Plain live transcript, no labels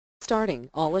starting.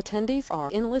 All attendees are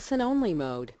in listen-only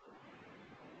mode.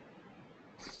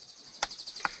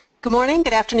 Good morning,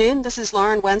 good afternoon. This is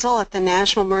Lauren Wenzel at the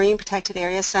National Marine Protected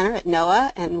Area Center at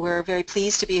NOAA, and we're very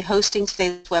pleased to be hosting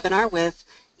today's webinar with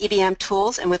EBM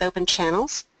Tools and with Open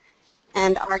Channels.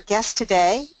 And our guest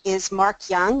today is Mark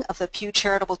Young of the Pew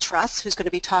Charitable Trust, who's going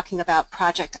to be talking about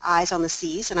Project Eyes on the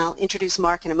Seas, and I'll introduce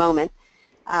Mark in a moment.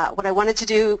 What I wanted to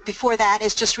do before that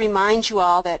is just remind you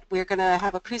all that we're going to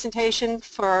have a presentation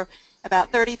for about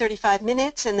 30-35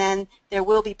 minutes, and then there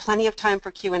will be plenty of time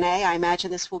for Q&A. I imagine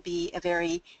this will be a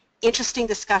very interesting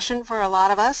discussion for a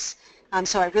lot of us,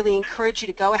 so I really encourage you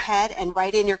to go ahead and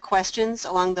write in your questions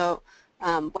along the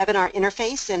webinar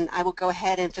interface, and I will go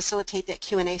ahead and facilitate that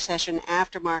Q&A session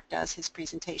after Mark does his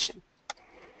presentation.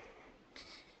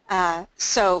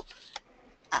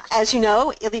 As you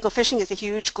know, illegal fishing is a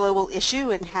huge global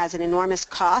issue and has an enormous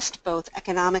cost, both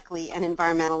economically and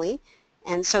environmentally,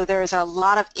 and so there is a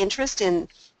lot of interest in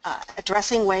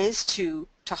addressing ways to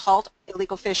halt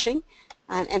illegal fishing.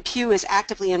 And Pew is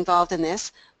actively involved in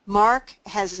this. Mark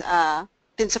has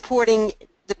been supporting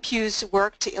the Pew's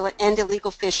work to end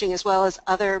illegal fishing as well as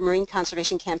other marine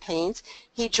conservation campaigns.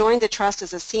 He joined the Trust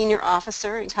as a senior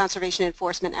officer in conservation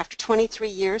enforcement after 23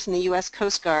 years in the U.S.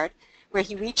 Coast Guard, where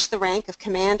he reached the rank of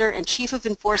Commander and Chief of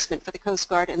Enforcement for the Coast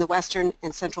Guard in the Western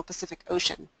and Central Pacific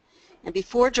Ocean. And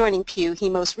before joining Pew, he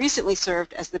most recently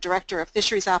served as the Director of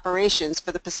Fisheries Operations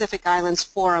for the Pacific Islands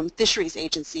Forum Fisheries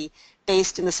Agency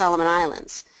based in the Solomon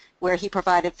Islands, where he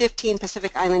provided 15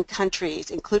 Pacific Island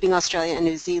countries, including Australia and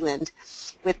New Zealand,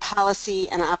 with policy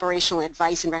and operational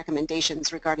advice and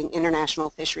recommendations regarding international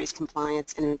fisheries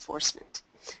compliance and enforcement.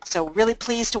 So really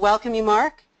pleased to welcome you,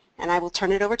 Mark, and I will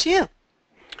turn it over to you.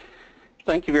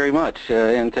 Thank you very much,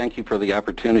 and thank you for the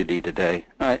opportunity today.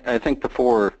 I think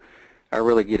before I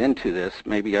really get into this,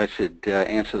 maybe I should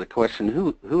answer the question,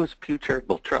 who is Pew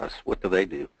Charitable Trust? What do they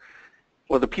do?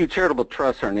 Well, the Pew Charitable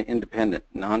Trust are an independent,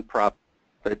 nonprofit,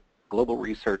 global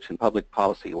research and public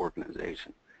policy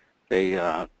organization. They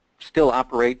still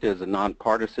operate as a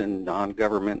nonpartisan,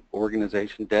 non-government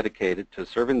organization dedicated to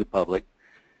serving the public,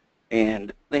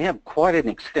 and they have quite an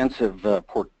extensive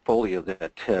portfolio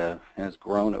that has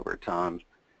grown over time.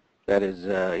 That is,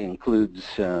 includes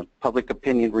public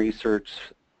opinion research,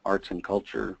 arts and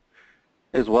culture,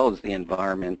 as well as the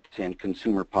environment and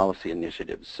consumer policy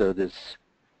initiatives. So this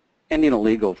Ending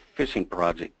Illegal Fishing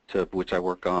project, which I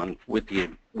work on with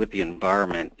the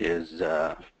environment, is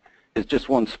just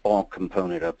one small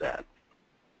component of that.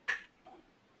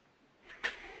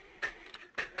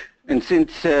 And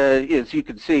since, as you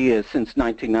can see, since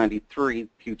 1993,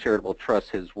 Pew Charitable Trust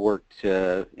has worked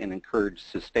and encouraged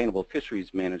sustainable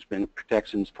fisheries management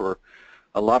protections for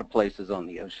a lot of places on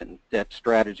the ocean. That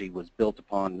strategy was built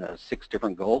upon 6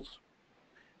 different goals.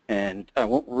 And I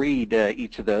won't read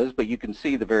each of those, but you can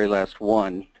see the very last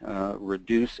one,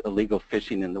 reduce illegal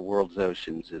fishing in the world's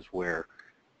oceans, is where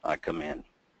I come in.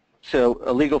 So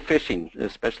illegal fishing,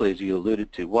 especially as you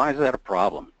alluded to, why is that a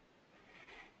problem?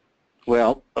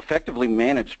 Well, effectively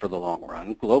managed for the long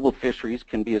run, global fisheries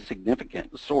can be a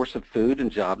significant source of food and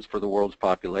jobs for the world's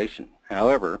population.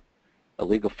 However,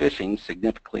 illegal fishing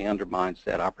significantly undermines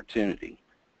that opportunity.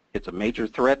 It's a major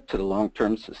threat to the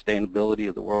long-term sustainability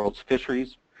of the world's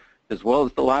fisheries, as well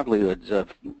as the livelihoods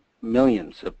of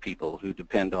millions of people who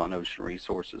depend on ocean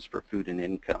resources for food and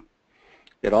income.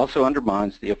 It also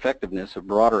undermines the effectiveness of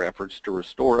broader efforts to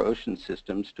restore ocean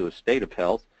systems to a state of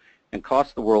health and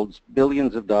costs the world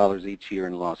billions of dollars each year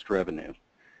in lost revenue.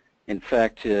 In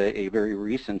fact, a very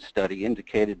recent study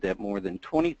indicated that more than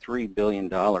 $23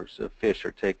 billion of fish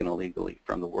are taken illegally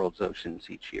from the world's oceans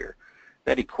each year.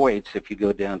 That equates, if you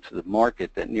go down to the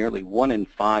market, that nearly 1 in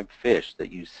 5 fish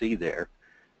that you see there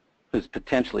has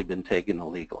potentially been taken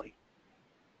illegally.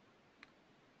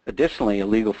 Additionally,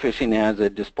 illegal fishing has a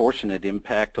disproportionate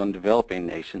impact on developing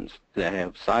nations that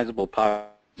have sizable population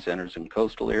centers in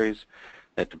coastal areas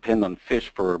that depend on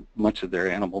fish for much of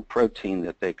their animal protein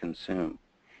that they consume.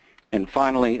 And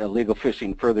finally, illegal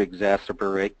fishing further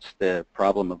exacerbates the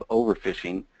problem of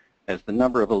overfishing, as the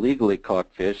number of illegally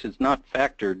caught fish is not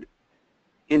factored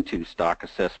into stock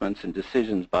assessments and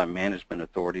decisions by management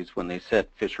authorities when they set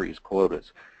fisheries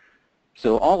quotas.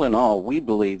 So all in all, we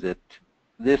believe that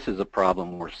this is a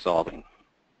problem worth solving.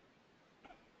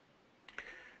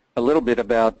 A little bit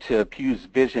about Pew's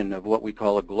vision of what we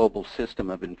call a global system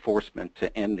of enforcement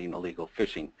to ending illegal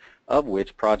fishing, of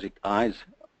which Project Eyes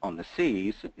on the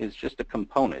Seas is just a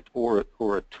component or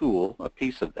a tool, a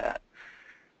piece of that.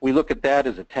 We look at that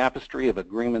as a tapestry of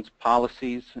agreements,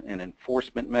 policies, and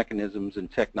enforcement mechanisms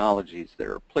and technologies that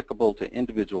are applicable to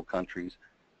individual countries,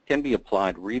 can be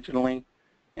applied regionally,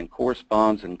 and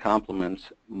corresponds and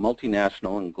complements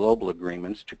multinational and global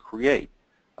agreements to create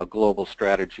a global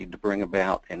strategy to bring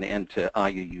about an end to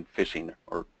IUU fishing,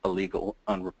 or illegal,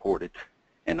 unreported,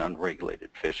 and unregulated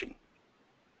fishing.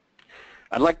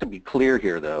 I'd like to be clear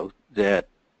here, though, that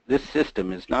this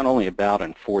system is not only about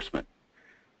enforcement,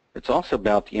 it's also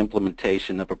about the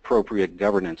implementation of appropriate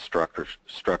governance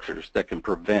structures that can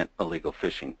prevent illegal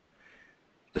fishing.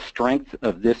 The strength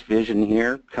of this vision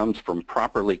here comes from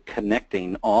properly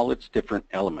connecting all its different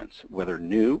elements, whether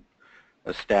new,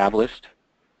 established,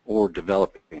 or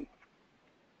developing.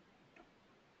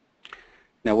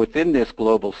 Now, within this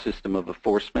global system of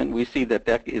enforcement, we see that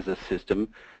that is a system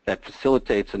that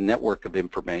facilitates a network of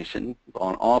information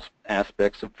on all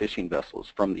aspects of fishing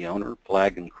vessels, from the owner,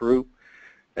 flag, and crew,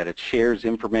 that it shares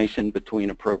information between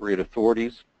appropriate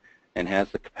authorities, and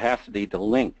has the capacity to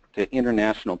link to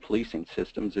international policing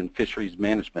systems and fisheries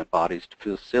management bodies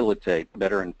to facilitate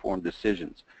better informed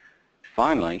decisions.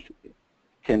 Finally,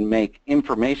 can make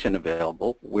information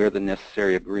available where the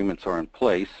necessary agreements are in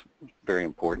place, very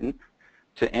important,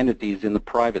 to entities in the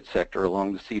private sector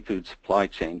along the seafood supply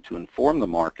chain to inform the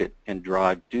market and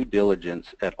drive due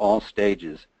diligence at all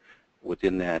stages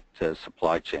within that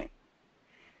supply chain.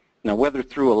 Now, whether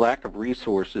through a lack of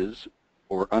resources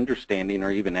or understanding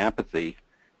or even apathy,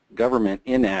 government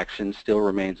inaction still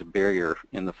remains a barrier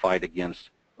in the fight against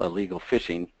illegal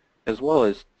fishing, as well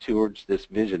as towards this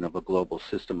vision of a global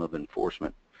system of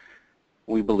enforcement.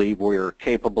 We believe we are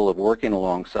capable of working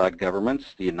alongside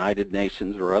governments, the United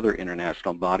Nations, or other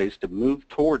international bodies to move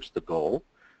towards the goal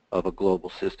of a global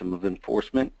system of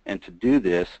enforcement. And to do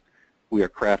this, we are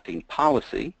crafting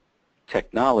policy,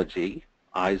 technology,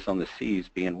 Eyes on the Seas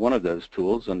being one of those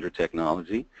tools under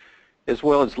technology, as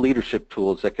well as leadership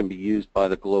tools that can be used by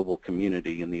the global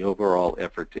community in the overall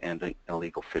effort to end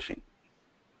illegal fishing.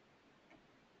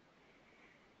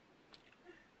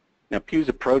 Now, Pew's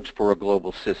approach for a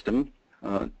global system,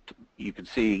 you can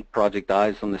see Project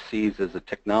Eyes on the Seas as a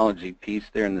technology piece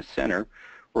there in the center,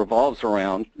 revolves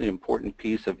around the important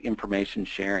piece of information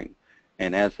sharing,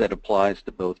 and as that applies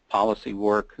to both policy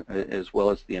work as well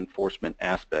as the enforcement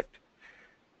aspect.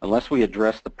 Unless we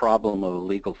address the problem of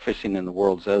illegal fishing in the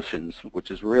world's oceans, which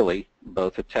is really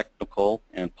both a technical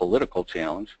and political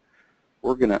challenge,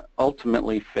 we're going to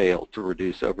ultimately fail to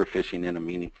reduce overfishing in a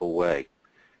meaningful way.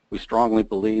 We strongly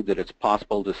believe that it's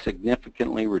possible to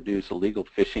significantly reduce illegal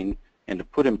fishing and to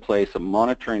put in place a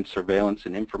monitoring, surveillance,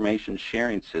 and information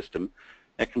sharing system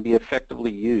that can be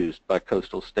effectively used by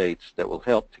coastal states that will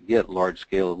help to get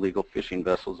large-scale illegal fishing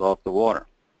vessels off the water.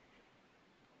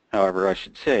 However, I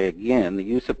should say again, the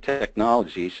use of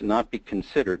technology should not be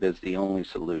considered as the only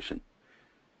solution.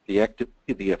 The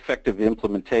effective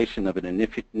implementation of an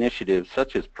initiative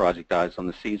such as Project Eyes on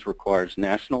the Seas requires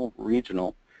national,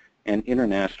 regional, and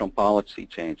international policy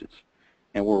changes.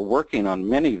 And we're working on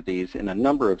many of these in a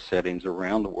number of settings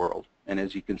around the world. And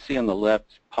as you can see on the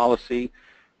left, policy,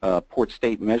 Port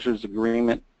State Measures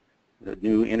Agreement, the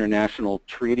new international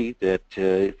treaty that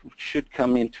should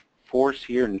come into force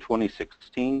here in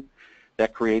 2016,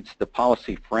 that creates the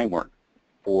policy framework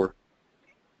for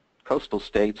coastal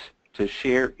states to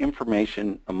share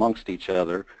information amongst each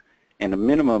other and a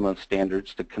minimum of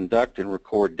standards to conduct and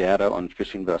record data on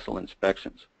fishing vessel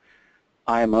inspections.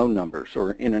 IMO numbers,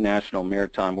 or International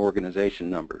Maritime Organization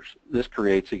numbers. This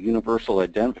creates a universal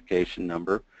identification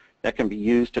number that can be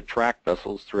used to track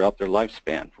vessels throughout their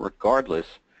lifespan, regardless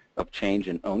of change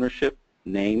in ownership,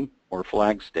 name, or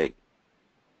flag state.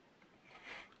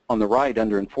 On the right,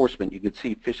 under enforcement, you can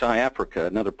see Fish-Eye Africa,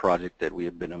 another project that we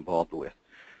have been involved with.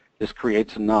 This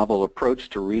creates a novel approach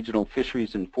to regional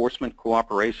fisheries enforcement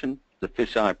cooperation. The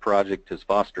Fish-Eye project has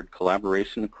fostered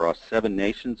collaboration across 7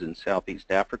 nations in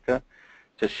Southeast Africa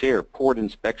to share port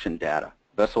inspection data,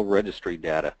 vessel registry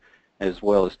data, as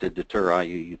well as to deter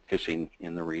IUU fishing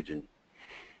in the region.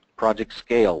 Project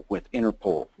Scale with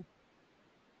Interpol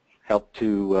helped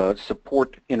to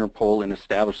support Interpol in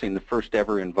establishing the first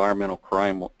ever environmental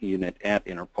crime unit at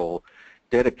Interpol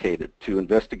dedicated to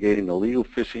investigating illegal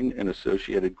fishing and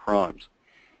associated crimes.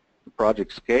 The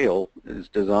Project Scale is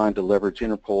designed to leverage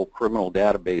Interpol criminal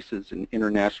databases and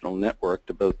international network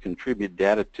to both contribute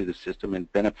data to the system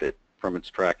and benefit from its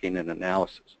tracking and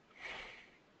analysis.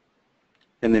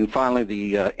 And then finally,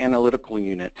 the analytical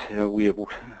unit. We have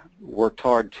worked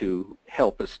hard to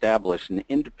help establish an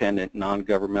independent,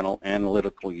 non-governmental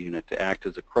analytical unit to act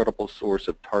as a credible source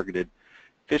of targeted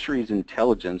fisheries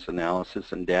intelligence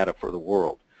analysis and data for the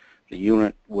world. The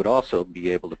unit would also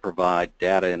be able to provide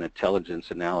data and intelligence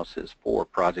analysis for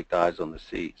Project Eyes on the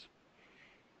Seas.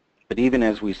 But even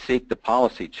as we seek the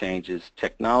policy changes,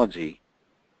 technology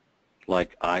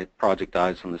like Project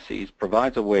Eyes on the Seas,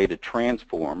 provides a way to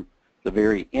transform the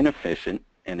very inefficient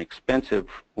and expensive,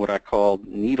 what I call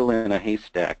needle in a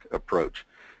haystack approach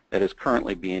that is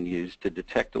currently being used to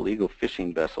detect illegal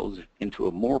fishing vessels into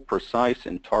a more precise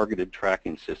and targeted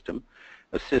tracking system,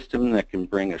 a system that can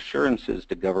bring assurances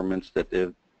to governments that they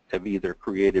have either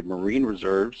created marine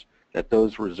reserves, that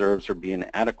those reserves are being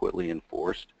adequately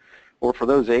enforced, or for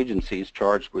those agencies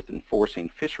charged with enforcing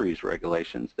fisheries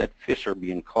regulations, that fish are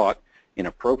being caught in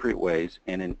appropriate ways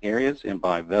and in areas and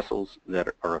by vessels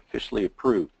that are officially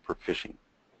approved for fishing.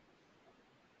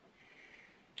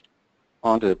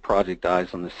 On to Project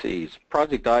Eyes on the Seas.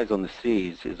 Project Eyes on the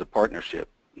Seas is a partnership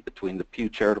between the Pew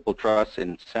Charitable Trust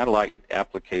and Satellite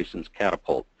Applications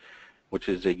Catapult, which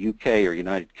is a UK or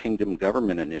United Kingdom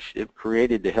government initiative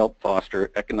created to help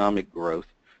foster economic growth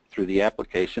through the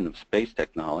application of space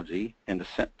technology and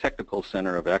a technical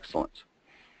center of excellence.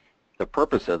 The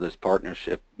purpose of this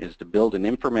partnership is to build an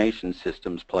information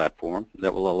systems platform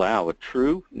that will allow a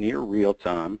true, near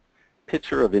real-time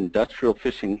picture of industrial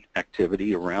fishing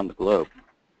activity around the globe.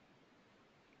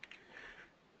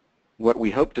 What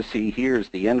we hope to see here is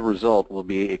the end result will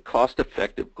be a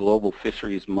cost-effective global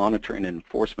fisheries monitoring and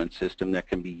enforcement system that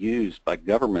can be used by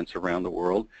governments around the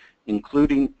world,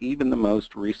 including even the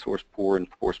most resource-poor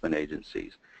enforcement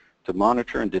agencies, to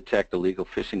monitor and detect illegal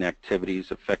fishing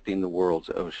activities affecting the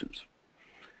world's oceans.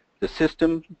 The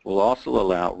system will also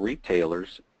allow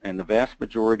retailers and the vast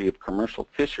majority of commercial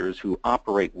fishers who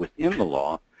operate within the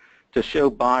law to show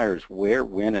buyers where,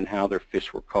 when, and how their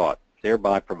fish were caught,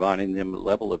 thereby providing them a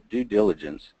level of due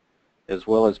diligence as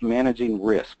well as managing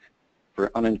risk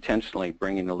for unintentionally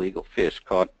bringing illegal fish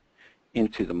caught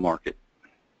into the market.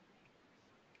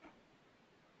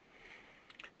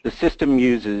 The system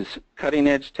uses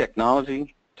cutting-edge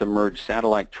technology to merge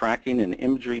satellite tracking and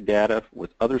imagery data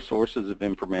with other sources of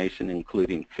information,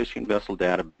 including fishing vessel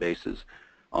databases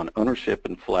on ownership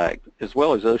and flag, as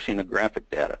well as oceanographic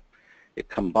data. It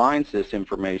combines this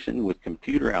information with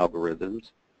computer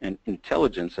algorithms and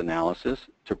intelligence analysis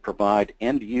to provide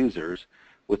end users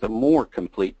with a more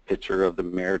complete picture of the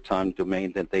maritime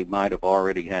domain that they might have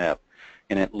already have,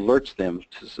 and it alerts them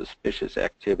to suspicious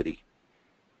activity.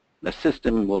 The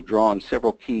system will draw on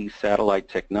several key satellite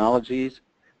technologies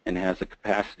and has the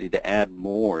capacity to add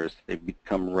more as they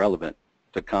become relevant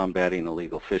to combating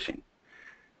illegal fishing.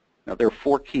 Now, there are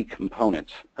four key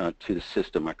components to the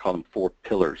system. I call them four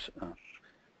pillars.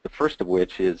 The first of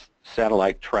which is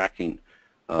satellite tracking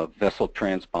of vessel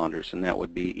transponders, and that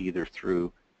would be either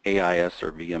through AIS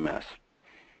or VMS.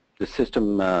 The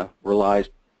system relies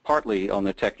partly on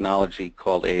the technology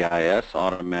called AIS,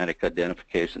 Automatic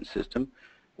Identification System,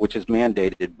 which is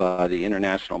mandated by the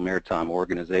International Maritime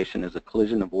Organization as a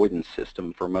collision avoidance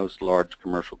system for most large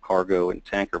commercial cargo and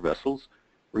tanker vessels,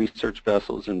 research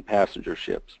vessels, and passenger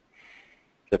ships.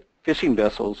 The fishing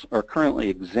vessels are currently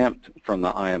exempt from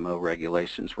the IMO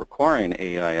regulations requiring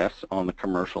AIS on the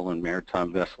commercial and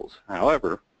maritime vessels.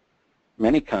 However,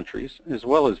 many countries, as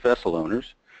well as vessel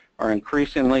owners, are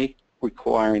increasingly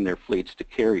requiring their fleets to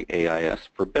carry AIS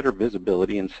for better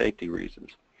visibility and safety reasons.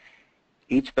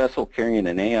 Each vessel carrying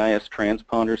an AIS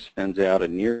transponder sends out a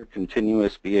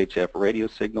near-continuous VHF radio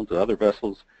signal to other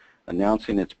vessels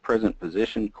announcing its present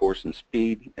position, course, and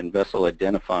speed, and vessel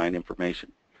identifying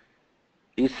information.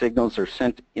 These signals are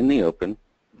sent in the open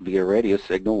via radio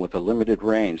signal with a limited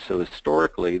range, so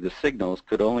historically the signals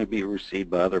could only be received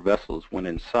by other vessels when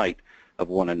in sight of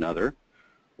one another,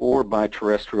 or by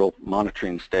terrestrial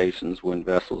monitoring stations when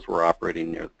vessels were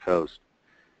operating near the coast.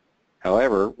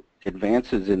 However,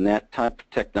 advances in that type of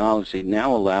technology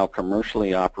now allow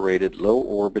commercially operated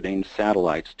low-orbiting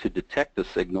satellites to detect the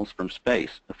signals from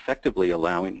space, effectively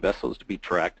allowing vessels to be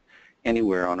tracked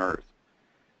anywhere on Earth.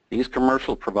 These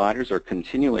commercial providers are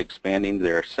continually expanding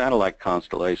their satellite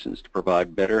constellations to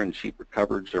provide better and cheaper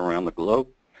coverage around the globe,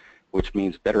 which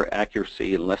means better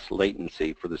accuracy and less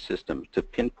latency for the system to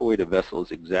pinpoint a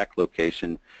vessel's exact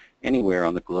location anywhere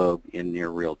on the globe in near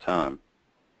real time.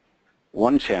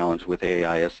 One challenge with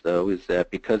AIS, though, is that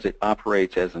because it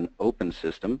operates as an open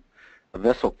system, a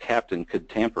vessel captain could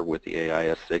tamper with the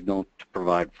AIS signal to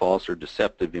provide false or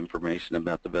deceptive information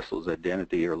about the vessel's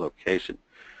identity or location,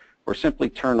 or simply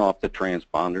turn off the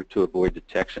transponder to avoid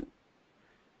detection.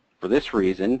 For this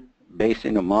reason,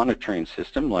 basing a monitoring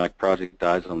system like Project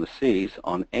Eyes on the Seas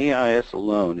on AIS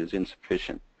alone is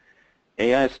insufficient.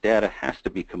 AIS data has to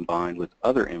be combined with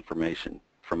other information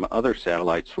from other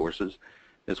satellite sources,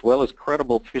 as well as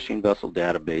credible fishing vessel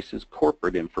databases,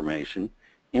 corporate information,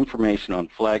 information on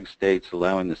flag states,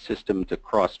 allowing the system to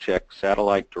cross-check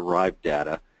satellite-derived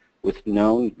data with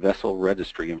known vessel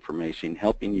registry information,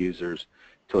 helping users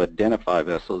to identify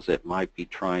vessels that might be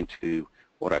trying to,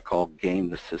 what I call, game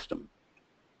the system.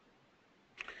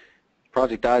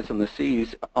 Project Eyes on the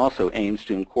Seas also aims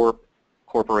to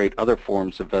incorporate other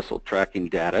forms of vessel tracking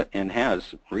data, and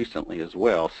has recently as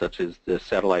well, such as the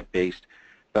satellite-based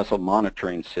vessel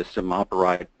monitoring system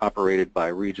operated by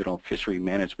regional fishery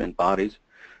management bodies,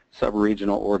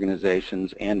 sub-regional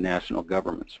organizations, and national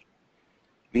governments.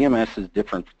 VMS is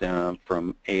different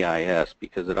from AIS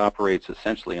because it operates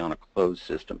essentially on a closed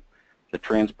system. The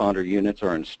transponder units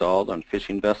are installed on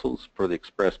fishing vessels for the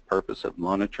express purpose of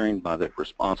monitoring by the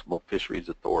responsible fisheries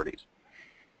authorities.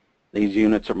 These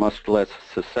units are much less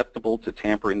susceptible to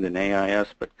tampering than AIS,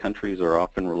 but countries are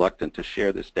often reluctant to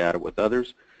share this data with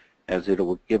others, as it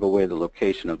will give away the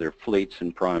location of their fleets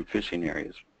in prime fishing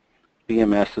areas.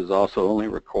 VMS is also only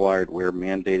required where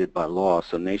mandated by law,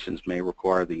 so nations may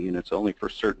require the units only for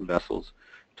certain vessels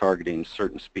targeting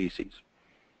certain species.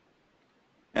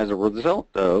 As a result,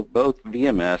 though, both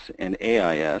VMS and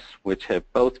AIS, which have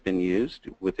both been used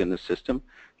within the system,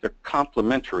 they're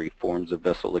complementary forms of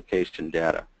vessel location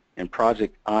data, and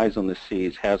Project Eyes on the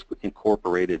Seas has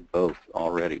incorporated both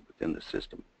already within the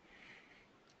system.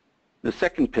 The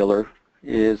second pillar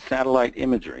is satellite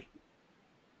imagery.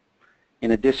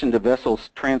 In addition to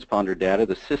vessels' transponder data,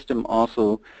 the system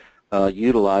also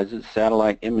utilizes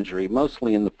satellite imagery,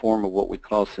 mostly in the form of what we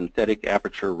call synthetic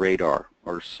aperture radar,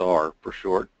 or SAR for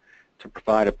short, to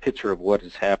provide a picture of what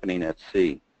is happening at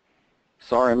sea.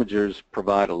 SAR imagers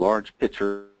provide a large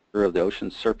picture of the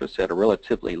ocean's surface at a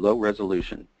relatively low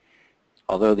resolution.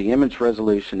 Although the image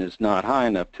resolution is not high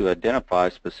enough to identify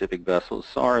specific vessels,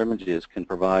 SAR images can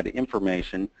provide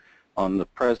information on the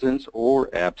presence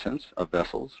or absence of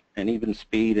vessels, and even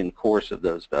speed and course of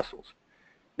those vessels.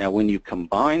 Now, when you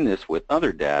combine this with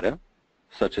other data,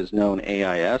 such as known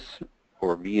AIS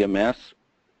or VMS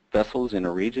vessels in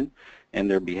a region and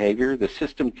their behavior, the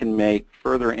system can make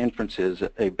further inferences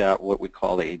about what we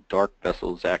call a dark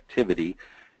vessel's activity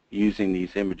using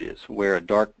these images, where a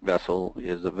dark vessel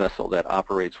is a vessel that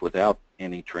operates without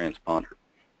any transponder.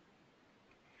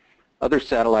 Other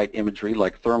satellite imagery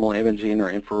like thermal imaging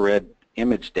or infrared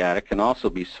image data can also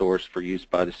be sourced for use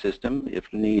by the system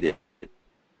if needed.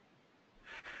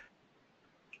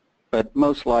 But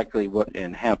most likely what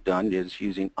and have done is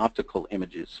using optical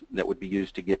images that would be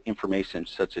used to get information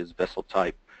such as vessel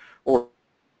type, or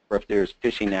if there's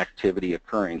fishing activity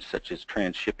occurring such as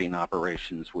transshipping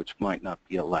operations which might not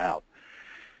be allowed.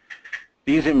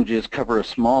 These images cover a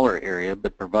smaller area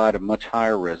but provide a much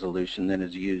higher resolution than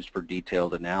is used for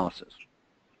detailed analysis.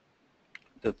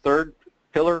 The third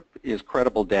pillar is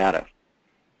credible data.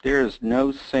 There is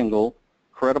no single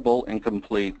credible and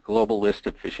complete global list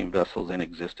of fishing vessels in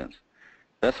existence.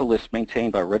 Vessel lists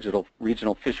maintained by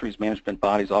regional fisheries management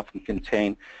bodies often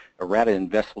contain errata in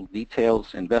vessel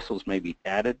details, and vessels may be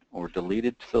added or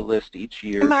deleted to the list each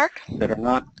year. Mark? That are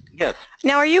not, yes.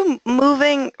 Now, are you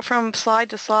moving from slide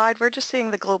to slide? We're just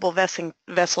seeing the global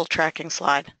vessel tracking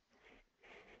slide.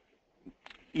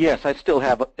 Yes, I still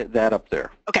have that up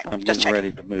there. Okay, I'm just getting checking.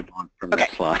 ready to move on from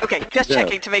that slide. Okay, just So,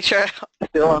 checking to make sure.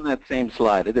 still on that same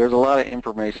slide. There's a lot of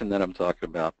information that I'm talking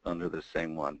about under the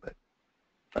same one, but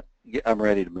I'm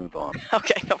ready to move on.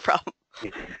 Okay, no problem.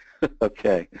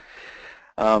 Okay.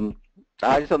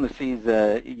 Eyes on the Seas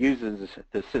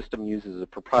the system uses a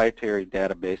proprietary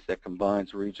database that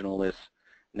combines regional lists,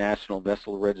 national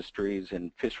vessel registries,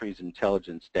 and fisheries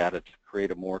intelligence data to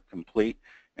create a more complete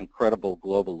and credible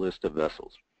global list of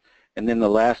vessels. And then the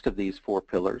last of these four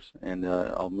pillars, and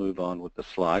I'll move on with the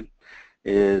slide,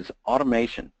 is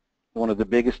automation. One of the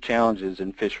biggest challenges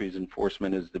in fisheries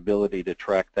enforcement is the ability to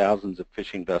track thousands of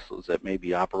fishing vessels that may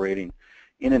be operating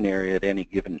in an area at any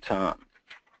given time.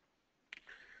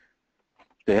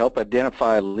 To help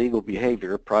identify illegal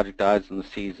behavior, Project Eyes on the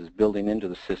Seas is building into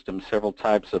the system several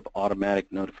types of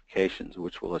automatic notifications,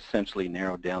 which will essentially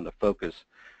narrow down the focus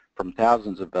from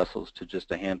thousands of vessels to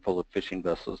just a handful of fishing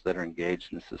vessels that are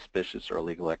engaged in suspicious or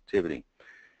illegal activity.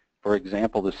 For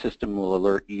example, the system will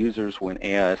alert users when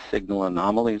AIS signal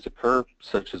anomalies occur,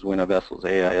 such as when a vessel's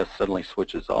AIS suddenly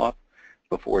switches off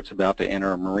before it's about to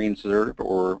enter a marine reserve,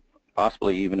 or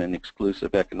possibly even an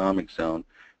exclusive economic zone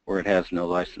where it has no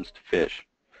license to fish.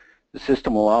 The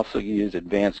system will also use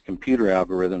advanced computer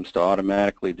algorithms to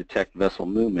automatically detect vessel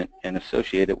movement and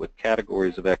associate it with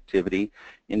categories of activity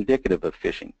indicative of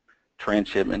fishing,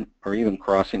 transshipment, or even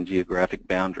crossing geographic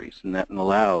boundaries, and that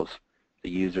allows the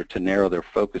user to narrow their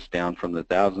focus down from the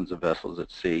thousands of vessels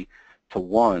at sea to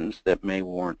ones that may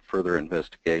warrant further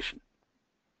investigation.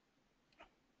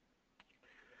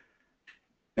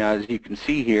 Now, as you can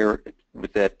see here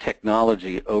with that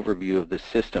technology overview of the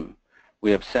system,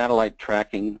 We have satellite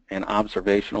tracking and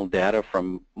observational data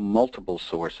from multiple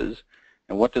sources.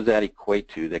 And what does that equate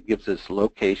to? That gives us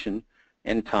location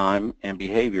and time and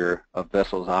behavior of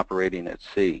vessels operating at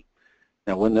sea.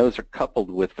 Now, when those are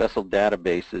coupled with vessel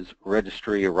databases,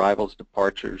 registry, arrivals,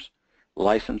 departures,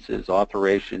 licenses,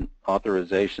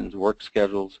 authorizations, work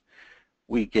schedules,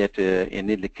 we get an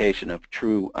indication of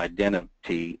true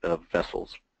identity of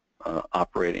vessels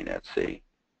operating at sea.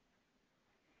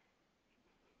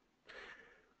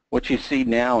 What you see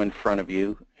now in front of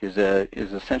you is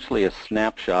essentially a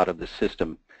snapshot of the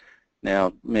system.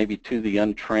 Now, maybe to the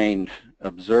untrained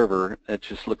observer, that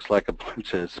just looks like a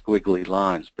bunch of squiggly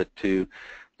lines, but to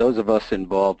those of us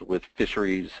involved with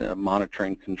fisheries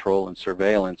monitoring, control, and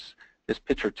surveillance, this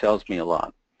picture tells me a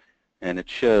lot. And it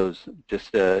shows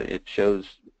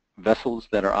vessels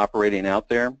that are operating out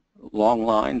there, long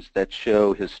lines that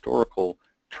show historical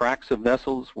tracks of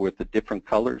vessels with the different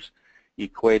colors,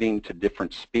 equating to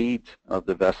different speeds of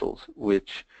the vessels,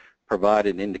 which provide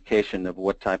an indication of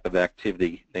what type of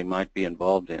activity they might be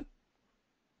involved in.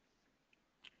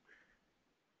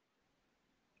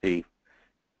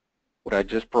 What I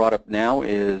just brought up now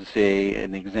is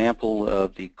an example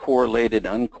of the correlated,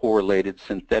 uncorrelated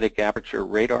synthetic aperture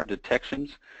radar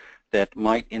detections that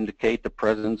might indicate the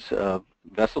presence of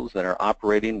vessels that are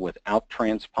operating without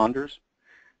transponders.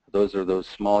 Those are those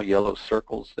small yellow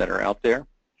circles that are out there.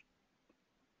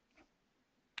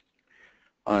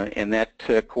 And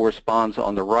that corresponds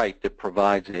on the right, that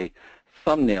provides a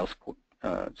thumbnail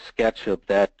sketch of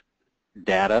that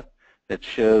data that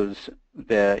shows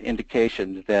the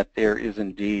indication that there is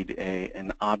indeed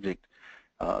an object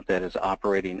that is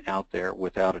operating out there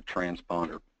without a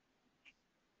transponder.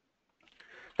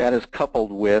 That is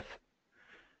coupled with,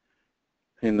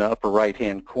 in the upper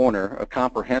right-hand corner, a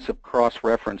comprehensive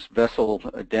cross-reference vessel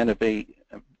identity,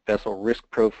 vessel risk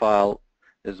profile,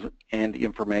 and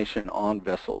information on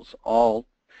vessels. All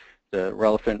the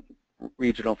relevant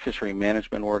regional fishery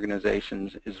management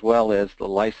organizations, as well as the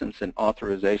license and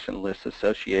authorization lists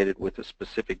associated with a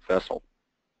specific vessel.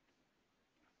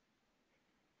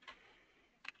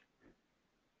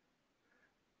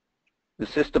 The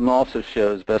system also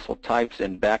shows vessel types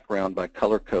and background by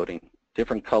color coding,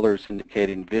 different colors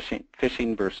indicating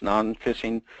fishing versus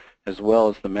non-fishing, as well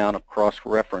as the amount of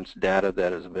cross-reference data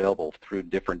that is available through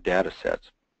different data sets.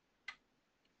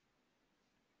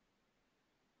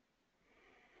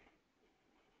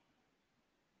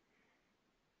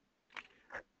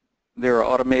 There are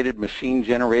automated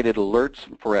machine-generated alerts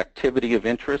for activity of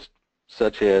interest,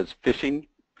 such as fishing,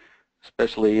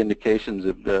 especially indications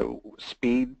of the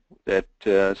speed,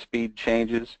 speed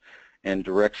changes, and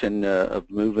direction of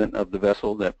movement of the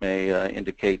vessel that may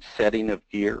indicate setting of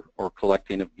gear or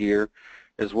collecting of gear,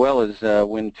 as well as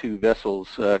when two vessels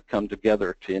come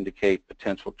together to indicate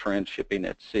potential transshipping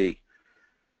at sea.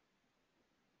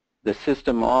 The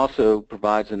system also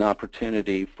provides an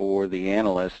opportunity for the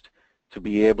analyst to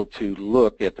be able to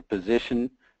look at the position,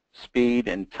 speed,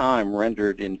 and time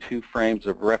rendered in two frames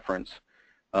of reference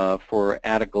for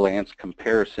at-a-glance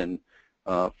comparison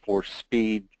for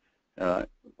speed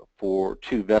for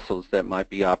two vessels that might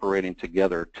be operating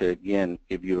together to, again,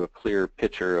 give you a clear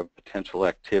picture of potential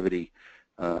activity,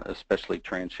 especially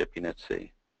transshipping at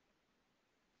sea.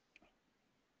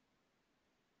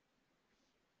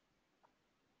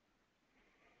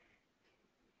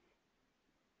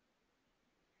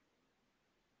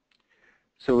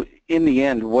 So in the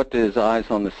end, what does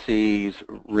Eyes on the Seas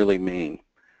really mean?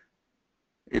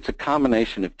 It's a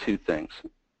combination of two things.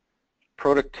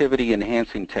 Productivity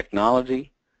enhancing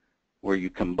technology, where you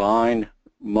combine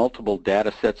multiple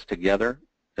data sets together,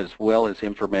 as well as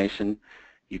information.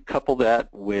 You couple that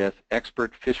with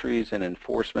expert fisheries and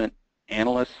enforcement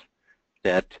analysts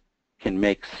that can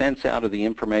make sense out of the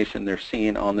information they're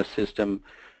seeing on the system,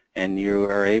 and you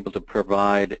are able to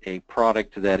provide a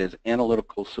product that is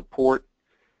analytical support,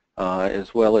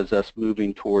 as well as us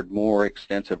moving toward more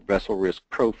extensive vessel risk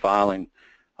profiling,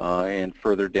 and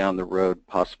further down the road,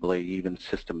 possibly even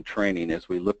system training as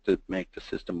we look to make the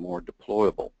system more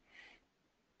deployable,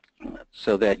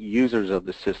 so that users of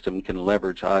the system can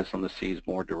leverage Eyes on the Seas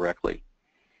more directly.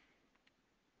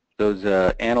 Those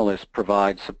analysts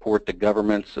provide support to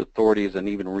governments, authorities, and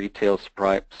even retail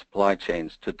supply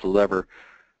chains to deliver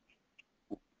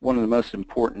one of the most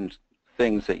important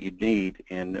things that you need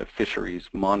in fisheries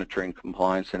monitoring,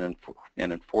 compliance, and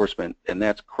enforcement, and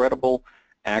that's credible,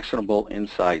 actionable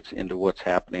insights into what's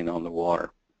happening on the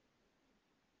water.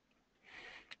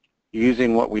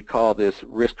 Using what we call this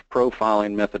risk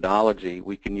profiling methodology,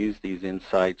 we can use these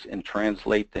insights and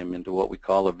translate them into what we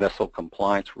call a vessel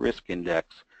compliance risk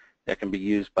index that can be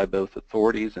used by both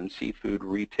authorities and seafood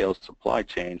retail supply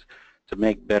chains to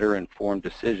make better informed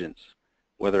decisions,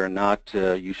 whether or not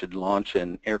you should launch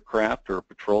an aircraft or a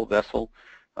patrol vessel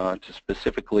to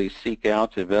specifically seek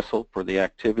out a vessel for the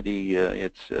activity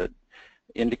it's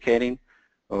indicating,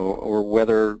 or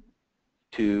whether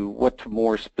what to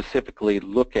more specifically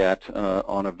look at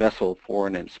on a vessel for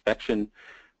an inspection,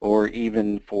 or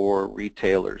even for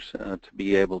retailers to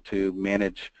be able to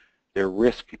manage their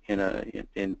risk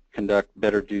and conduct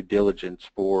better due diligence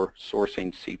for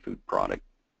sourcing seafood product.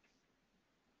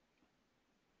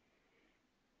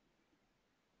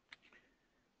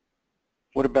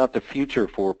 What about the future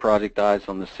for Project Eyes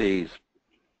on the Seas?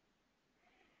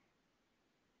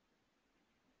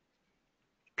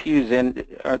 PEW's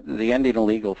the Ending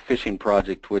Illegal Fishing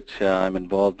Project, which I'm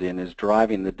involved in, is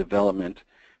driving the development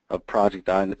of Project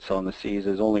Eyes on the Seas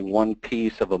as only one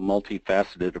piece of a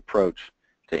multifaceted approach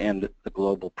to end the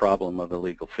global problem of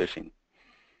illegal fishing.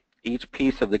 Each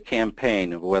piece of the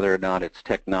campaign, of whether or not it's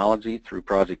technology through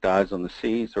Project Eyes on the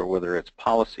Seas, or whether it's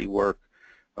policy work,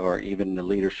 or even the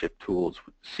leadership tools,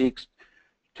 seeks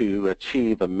to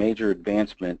achieve a major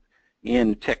advancement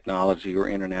in technology or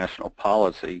international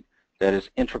policy that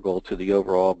is integral to the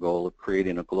overall goal of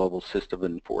creating a global system of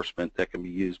enforcement that can be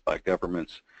used by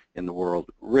governments in the world,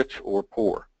 rich or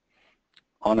poor,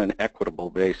 on an equitable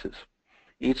basis.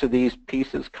 Each of these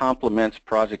pieces complements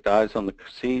Project Eyes on the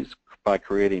Seas by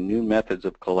creating new methods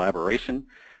of collaboration,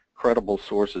 credible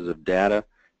sources of data,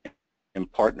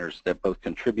 and partners that both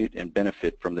contribute and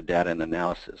benefit from the data and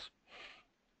analysis.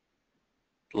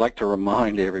 I'd like to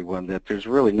remind everyone that there's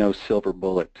really no silver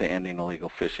bullet to ending illegal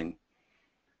fishing.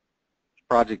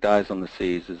 Project Eyes on the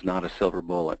Seas is not a silver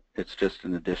bullet. It's just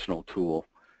an additional tool.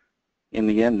 In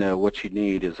the end, though, what you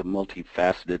need is a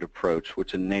multifaceted approach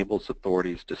which enables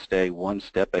authorities to stay one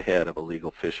step ahead of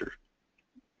illegal fishers.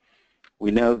 We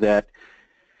know that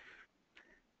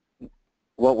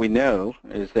what we know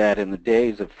is that in the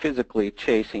days of physically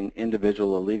chasing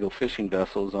individual illegal fishing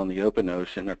vessels on the open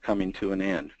ocean are coming to an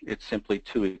end. It's simply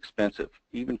too expensive,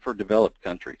 even for developed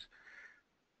countries.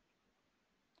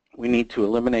 We need to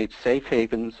eliminate safe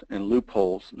havens and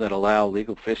loopholes that allow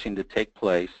illegal fishing to take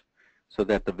place so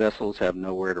that the vessels have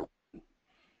nowhere to run.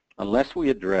 Unless we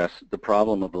address the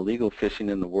problem of illegal fishing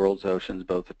in the world's oceans,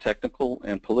 both the technical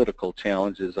and political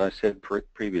challenges I said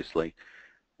previously,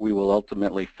 we will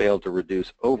ultimately fail to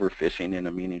reduce overfishing in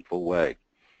a meaningful way.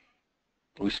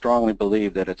 We strongly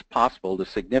believe that it's possible to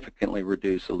significantly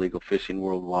reduce illegal fishing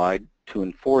worldwide, to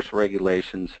enforce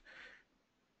regulations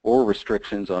or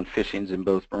restrictions on fishing in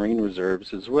both marine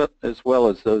reserves as well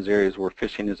as those areas where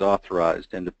fishing is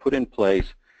authorized, and to put in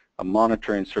place a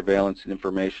monitoring, surveillance, and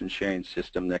information sharing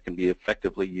system that can be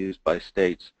effectively used by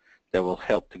states that will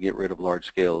help to get rid of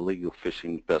large-scale illegal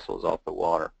fishing vessels off the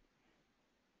water.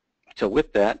 So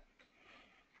with that,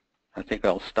 I think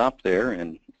I'll stop there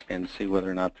and see whether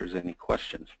or not there's any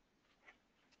questions.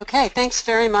 Okay, thanks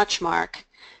very much, Mark.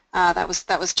 That was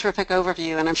a terrific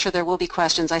overview, and I'm sure there will be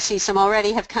questions. I see some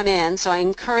already have come in, so I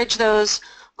encourage those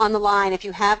on the line. If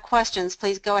you have questions,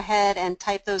 please go ahead and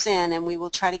type those in, and we will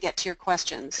try to get to your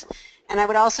questions. And I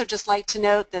would also just like to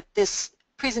note that this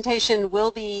presentation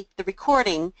the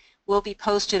recording will be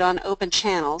posted on open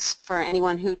channels for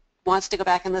anyone who wants to go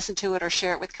back and listen to it or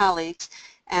share it with colleagues,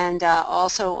 and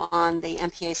also on the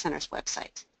MPA Center's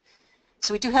website.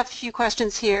 So we do have a few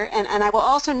questions here, and I will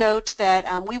also note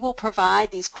that we will provide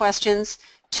these questions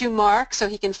to Mark so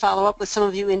he can follow up with some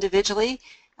of you individually.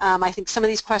 I think some of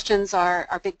these questions are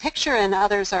big picture and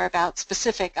others are about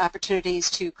specific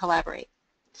opportunities to collaborate.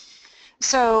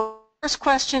 So first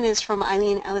question is from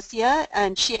Eileen Alicia,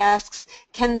 and she asks,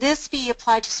 can this be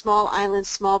applied to small island,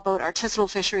 small boat artisanal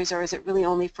fisheries, or is it really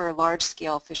only for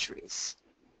large-scale fisheries?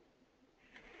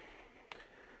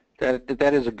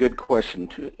 That is a good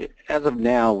question. As of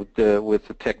now, with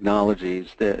the technologies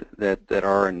that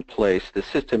are in place, the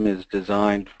system is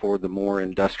designed for the more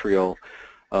industrial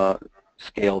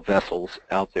scale vessels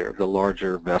out there, the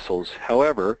larger vessels.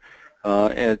 However,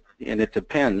 and it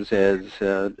depends as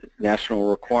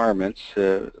national requirements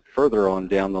further on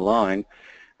down the line.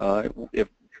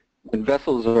 When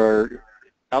vessels are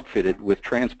outfitted with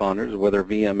transponders, whether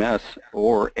VMS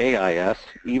or AIS,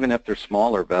 even if they're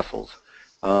smaller vessels,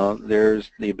 there's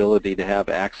the ability to have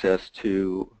access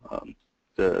to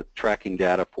the tracking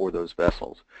data for those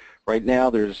vessels. Right now,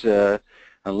 there's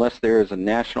unless there is a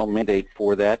national mandate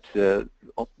for that,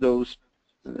 those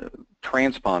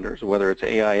transponders, whether it's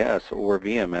AIS or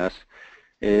VMS,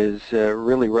 is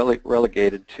really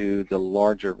relegated to the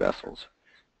larger vessels.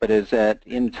 But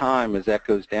in time, as that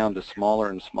goes down to smaller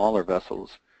and smaller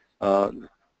vessels,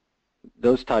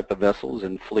 those type of vessels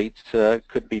and fleets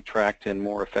could be tracked and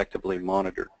more effectively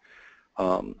monitored.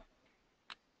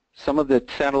 Some of the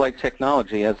satellite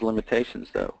technology has limitations,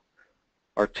 though.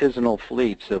 Artisanal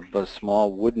fleets of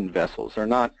small wooden vessels are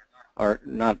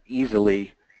not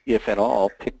easily, if at all,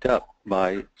 picked up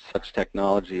by such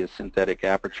technology as synthetic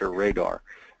aperture radar,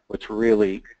 which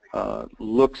really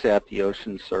looks at the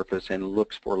ocean surface and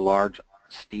looks for large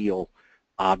steel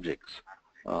objects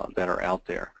that are out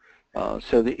there.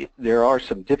 So there are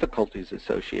some difficulties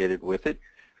associated with it,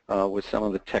 with some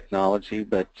of the technology,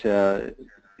 but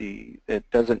it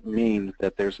doesn't mean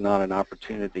that there's not an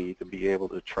opportunity to be able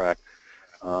to track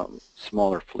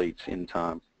smaller fleets in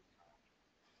time.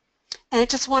 And I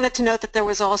just wanted to note that there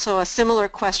was also a similar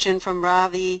question from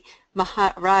Ravi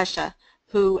Maharaja,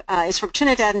 who is from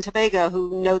Trinidad and Tobago,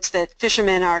 who notes that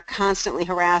fishermen are constantly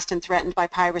harassed and threatened by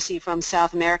piracy from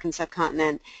South American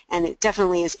subcontinent, and it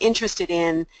definitely is interested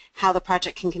in how the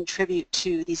project can contribute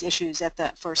to these issues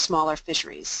for smaller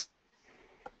fisheries.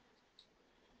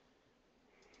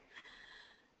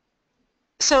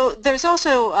 So there's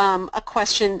also a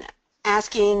question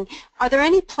asking, are there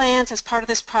any plans as part of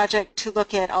this project to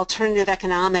look at alternative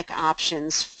economic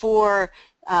options for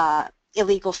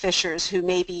illegal fishers who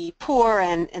may be poor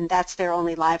and that's their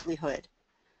only livelihood?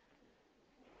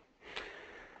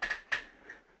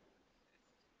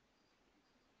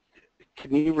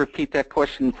 Can you repeat that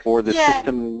question for the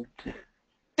system?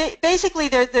 Basically,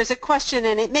 there's a question,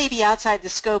 and it may be outside the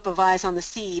scope of Eyes on the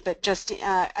Sea, but just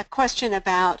a question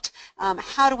about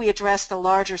how do we address the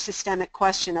larger systemic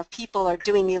question of people are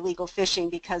doing the illegal fishing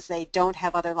because they don't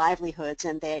have other livelihoods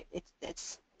and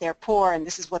they're poor and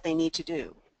this is what they need to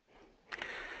do.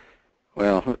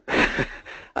 Well,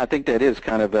 I think that is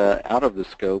kind of out of the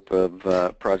scope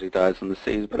of Project Eyes on the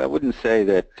Seas, but I wouldn't say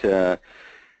that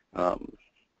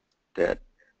that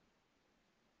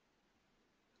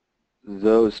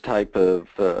those type of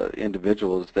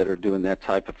individuals that are doing that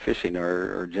type of fishing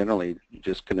are generally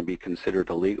just going to be considered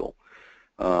illegal.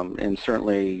 And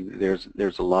certainly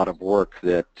there's a lot of work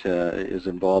that is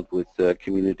involved with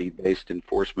community-based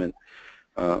enforcement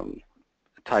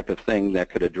type of thing that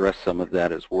could address some of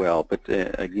that as well. But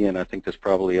again, I think that's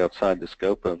probably outside the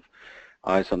scope of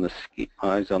Eyes on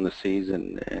the Seas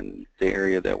and the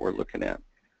area that we're looking at.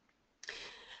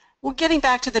 Well, getting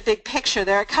back to the big picture,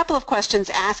 there are a couple of questions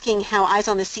asking how Eyes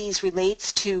on the Seas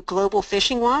relates to Global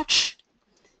Fishing Watch.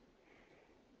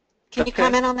 Can you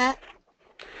comment on that?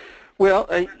 Well,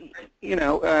 you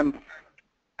know,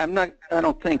 I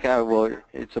don't think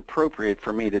it's appropriate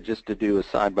for me to do a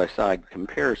side-by-side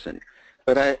comparison,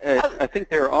 but I think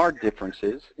there are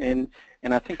differences, and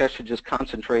I think I should just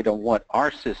concentrate on what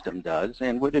our system does,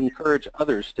 and would encourage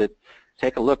others to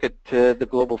take a look at the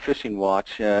Global Fishing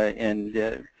Watch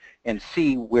and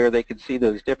see where they could see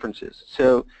those differences.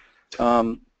 So,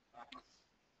 Mark,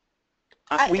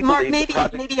 maybe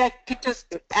I could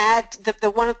just add the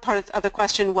one part of the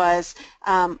question was,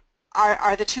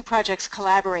 are the two projects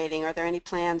collaborating? Are there any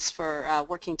plans for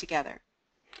working together?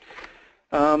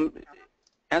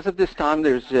 As of this time,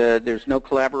 there's no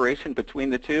collaboration between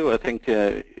the two. I think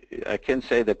I can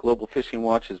say that Global Fishing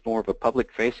Watch is more of a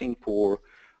public-facing for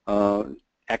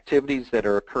activities that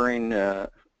are occurring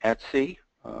at sea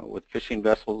with fishing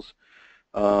vessels,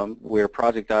 where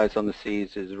Project Eyes on the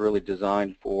Seas is really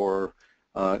designed for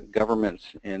governments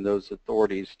and those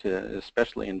authorities to,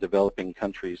 especially in developing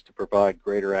countries, to provide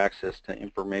greater access to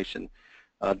information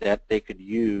that they could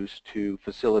use to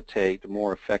facilitate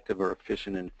more effective or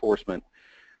efficient enforcement,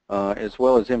 as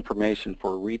well as information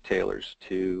for retailers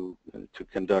to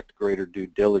conduct greater due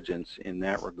diligence in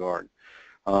that regard.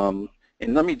 And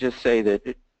let me just say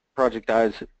that Project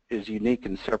Eyes is unique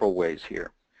in several ways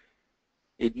here.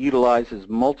 It utilizes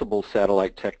multiple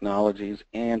satellite technologies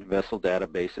and vessel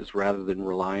databases rather than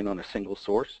relying on a single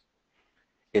source.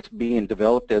 It's being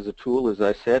developed as a tool, as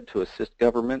I said, to assist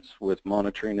governments with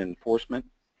monitoring and enforcement.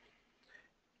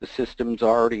 The system's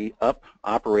already up,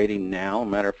 operating now.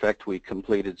 Matter of fact, we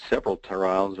completed several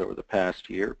trials over the past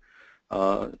year,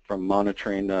 from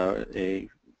monitoring a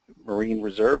marine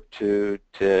reserve to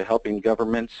helping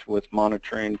governments with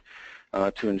monitoring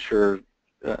to ensure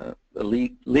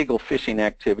legal fishing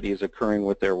activity is occurring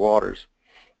with their waters.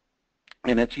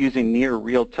 And it's using near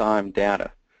real-time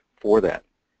data for that.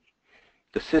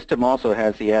 The system also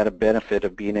has the added benefit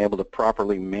of being able to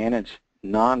properly manage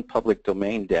non-public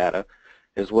domain data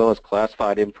as well as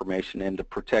classified information and to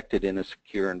protect it in a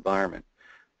secure environment,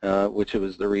 which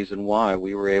was the reason why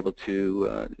we were able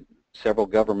to, several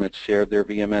governments shared their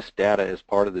VMS data as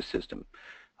part of the system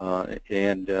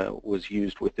and was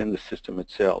used within the system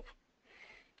itself.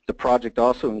 The project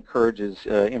also encourages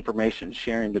information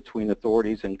sharing between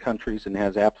authorities and countries and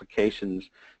has applications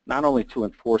not only to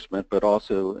enforcement but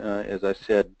also, as I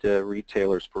said,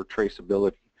 retailers for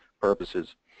traceability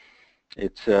purposes.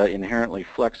 It's inherently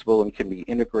flexible and can be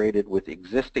integrated with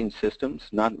existing systems,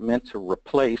 not meant to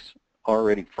replace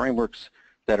already frameworks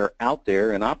that are out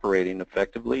there and operating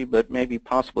effectively, but maybe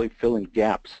possibly filling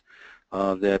gaps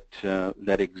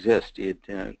that exist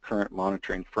in current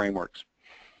monitoring frameworks.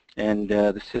 And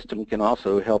the system can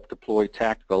also help deploy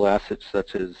tactical assets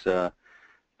such as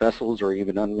vessels or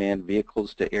even unmanned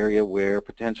vehicles to area where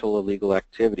potential illegal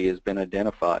activity has been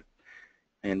identified.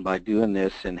 And by doing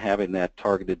this and having that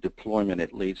targeted deployment,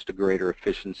 it leads to greater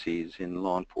efficiencies in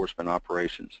law enforcement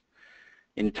operations.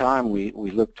 In time, we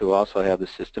look to also have the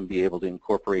system be able to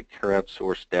incorporate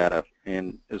crowdsourced data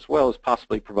and as well as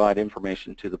possibly provide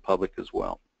information to the public as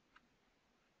well.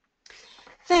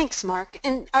 Thanks, Mark.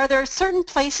 And are there certain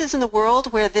places in the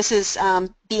world where this is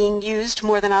being used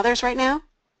more than others right now?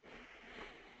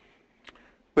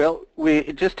 Well, we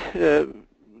just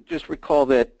recall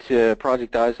that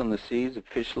Project Eyes on the Seas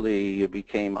officially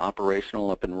became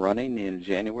operational up and running in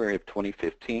January of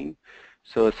 2015.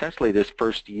 So essentially this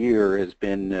first year has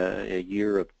been a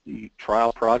year of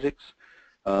trial projects.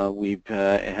 We've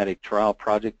had a trial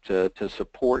project to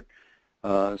support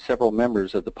several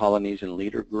members of the Polynesian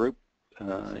Leader Group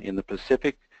in the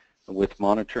Pacific with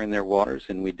monitoring their waters,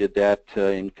 and we did that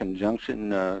in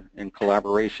conjunction in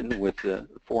collaboration with the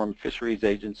Foreign Fisheries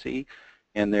Agency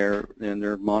and their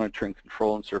monitoring,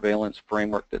 control, and surveillance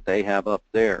framework that they have up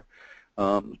there.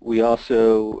 We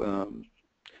also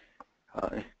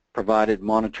provided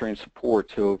monitoring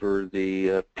support over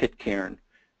the Pitcairn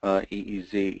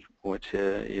EEZ, which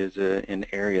is an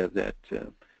area that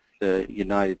the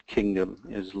United Kingdom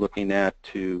is looking at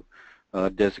to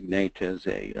designate as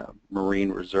a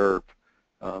marine reserve,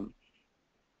 a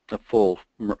full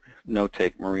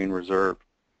no-take marine reserve.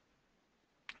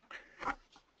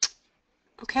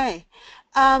 Okay.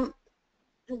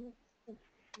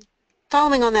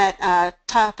 Following on that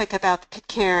topic about the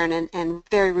Pitcairn and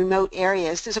very remote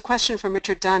areas, there's a question from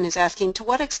Richard Dunn who's asking, to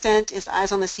what extent is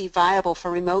Eyes on the Sea viable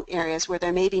for remote areas where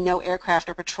there may be no aircraft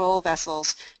or patrol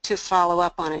vessels to follow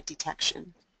up on a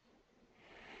detection?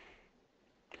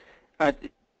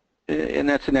 And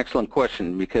that's an excellent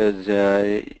question because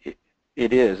it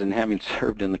is, and having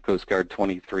served in the Coast Guard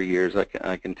 23 years,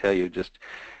 I can tell you just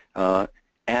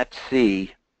at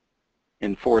sea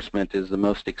enforcement is the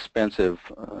most expensive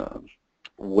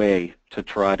way to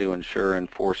try to ensure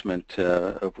enforcement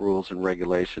of rules and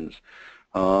regulations.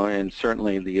 And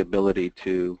certainly the ability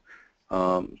to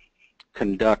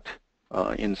conduct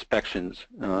inspections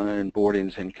and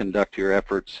boardings and conduct your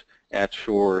efforts at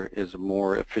shore is a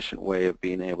more efficient way of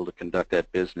being able to conduct that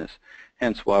business.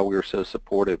 Hence why we are so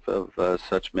supportive of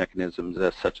such mechanisms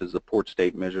such as the Port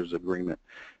State Measures Agreement,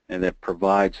 and that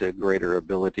provides a greater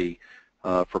ability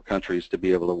for countries to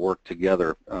be able to work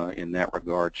together in that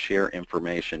regard, share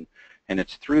information. And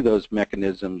it's through those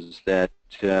mechanisms that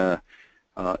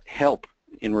help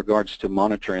in regards to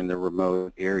monitoring the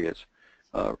remote areas.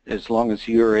 As long as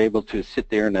you're able to sit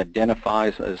there and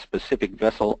identify a specific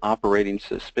vessel operating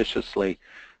suspiciously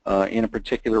in a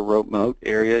particular remote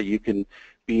area, you can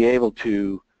be able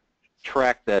to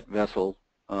track that vessel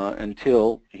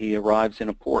until he arrives in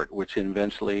a port, which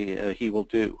eventually he will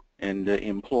do. And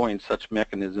employing such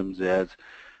mechanisms as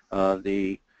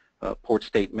the Port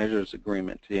State Measures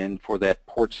Agreement, and for that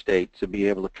port state to be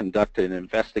able to conduct an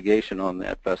investigation on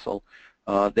that vessel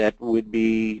that would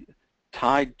be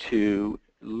tied to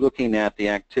looking at the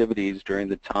activities during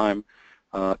the time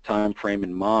frame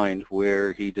in mind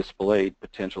where he displayed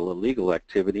potential illegal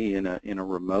activity in a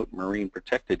remote marine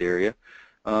protected area.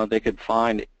 They could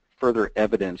find further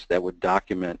evidence that would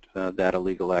document that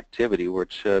illegal activity,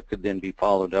 which could then be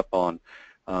followed up on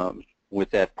with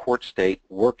that port state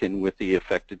working with the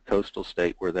affected coastal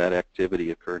state where that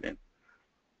activity occurred in.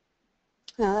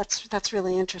 No, that's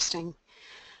really interesting.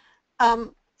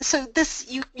 So this,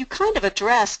 you kind of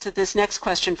addressed this next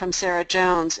question from Sarah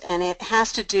Jones, and it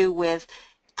has to do with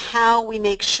how we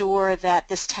make sure that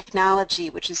this technology,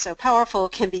 which is so powerful,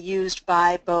 can be used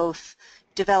by both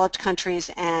developed countries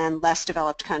and less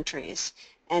developed countries,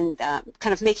 and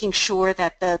kind of making sure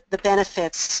that the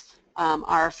benefits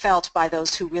are felt by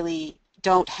those who really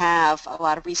don't have a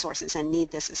lot of resources and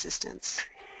need this assistance.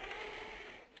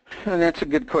 That's a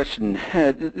good question.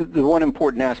 The one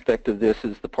important aspect of this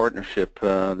is the partnership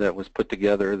that was put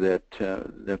together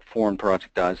that formed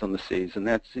Project Eyes on the Seas, and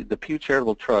that's the Pew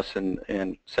Charitable Trust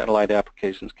and Satellite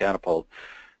Applications Catapult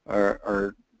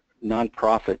are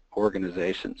nonprofit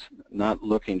organizations, not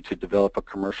looking to develop a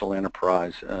commercial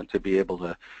enterprise to be able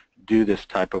to do this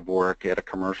type of work at a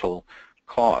commercial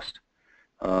cost.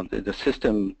 The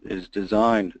system is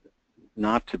designed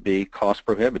not to be cost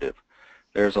prohibitive.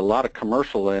 There's a lot of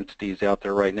commercial entities out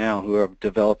there right now who have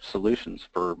developed solutions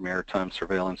for maritime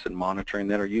surveillance and monitoring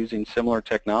that are using similar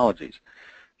technologies.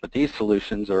 But these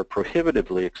solutions are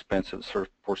prohibitively expensive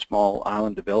for small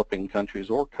island developing countries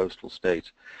or coastal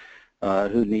states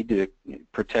who need to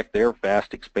protect their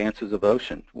vast expanses of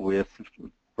ocean with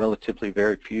relatively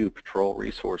very few patrol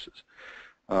resources.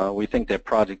 We think that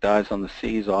Project Eyes on the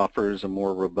Seas offers a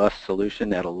more robust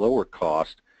solution at a lower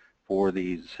cost for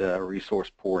these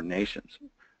resource-poor nations.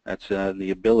 That's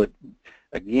the ability,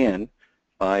 again,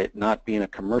 by it not being a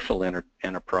commercial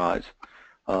enterprise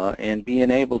and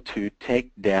being able to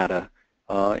take data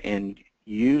and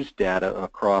use data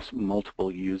across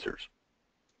multiple users,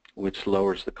 which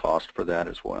lowers the cost for that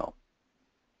as well.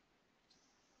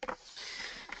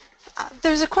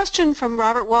 There's a question from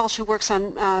Robert Walsh, who works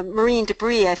on marine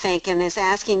debris, I think, and is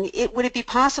asking, would it be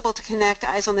possible to connect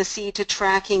Eyes on the Sea to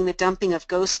tracking the dumping of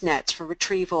ghost nets for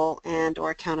retrieval and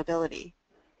or accountability?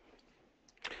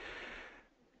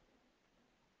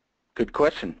 Good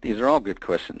question. These are all good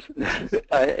questions.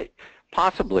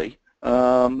 Possibly.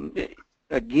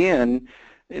 Again,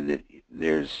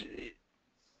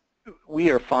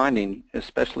 we are finding,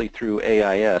 especially through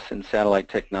AIS and satellite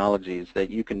technologies,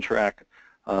 that you can track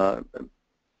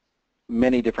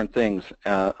many different things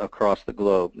across the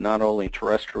globe, not only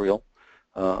terrestrial,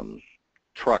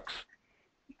 trucks,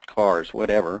 cars,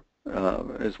 whatever,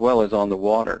 as well as on the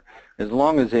water. As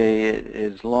long as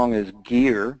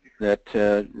gear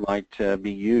that might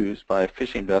be used by a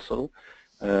fishing vessel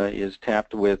is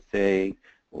tapped with a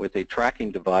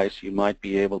tracking device, you might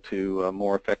be able to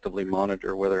more effectively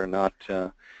monitor whether or not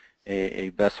a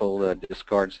vessel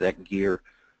discards that gear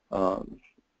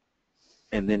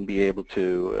and then be able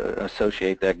to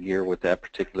associate that gear with that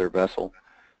particular vessel.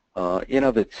 In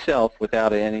of itself,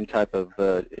 without any type of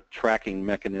tracking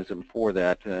mechanism for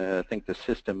that, I think the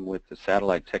system with the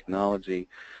satellite technology,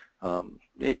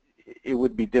 it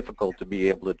would be difficult to be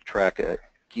able to track a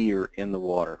gear in the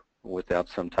water without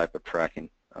some type of tracking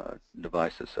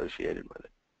device associated with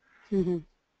it. Mm-hmm.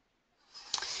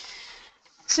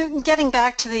 So getting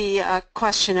back to the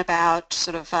question about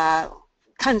sort of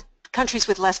countries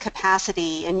with less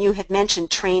capacity, and you had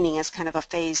mentioned training as kind of a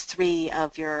phase 3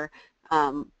 of your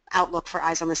outlook for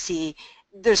Eyes on the Sea.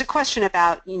 There's a question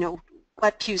about,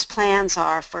 what Pew's plans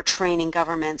are for training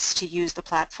governments to use the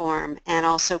platform and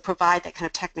also provide that kind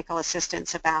of technical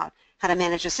assistance about how to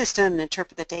manage a system and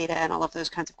interpret the data and all of those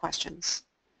kinds of questions.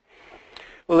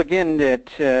 Well, again,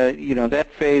 that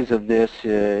phase of this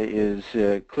is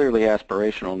clearly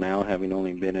aspirational now, having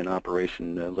only been in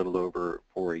operation a little over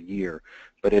for a year.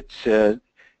 But it's an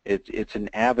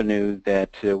avenue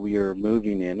that we are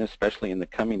moving in, especially in the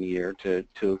coming year,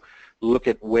 to look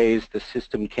at ways the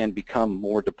system can become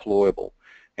more deployable.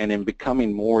 And in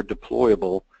becoming more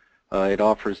deployable, it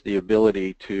offers the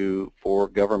ability for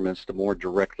governments to more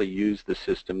directly use the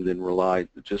system than rely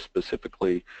just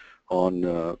specifically on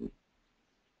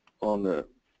the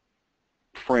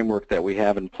framework that we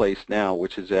have in place now,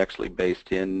 which is actually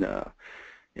based in the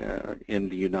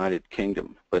United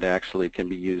Kingdom, but actually can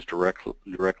be used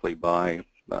directly by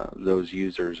those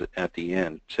users at the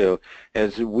end. So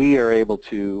as we are able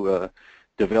to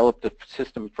develop the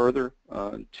system further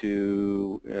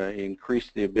to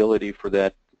increase the ability for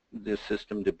this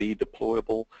system to be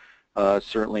deployable,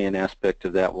 certainly an aspect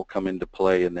of that will come into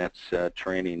play, and that's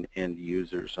training end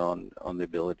users on the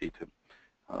ability to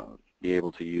be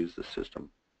able to use the system.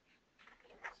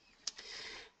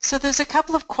 So there's a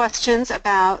couple of questions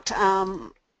about,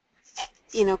 kind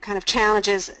of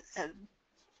challenges.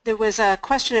 There was a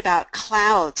question about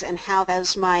clouds and how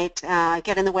those might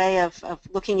get in the way of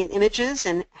looking at images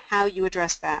and how you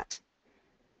address that.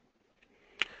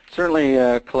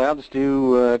 Certainly, clouds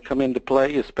do come into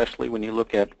play, especially when you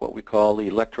look at what we call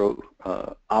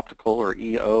electro-optical or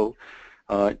EO,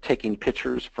 taking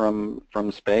pictures from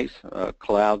space.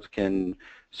 Clouds can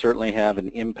certainly have an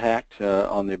impact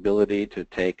on the ability to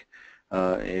take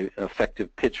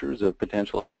effective pictures of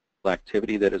potential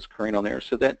activity that is occurring on there.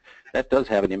 So that does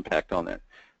have an impact on that.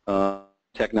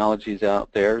 Technologies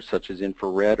out there, such as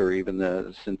infrared or even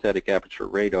the synthetic aperture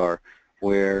radar,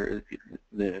 where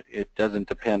it doesn't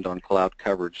depend on cloud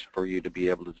coverage for you to be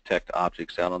able to detect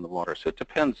objects out on the water. So it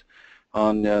depends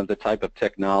on the type of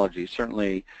technology.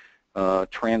 Certainly,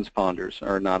 transponders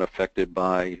are not affected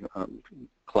by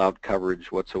cloud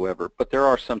coverage whatsoever, but there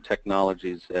are some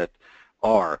technologies that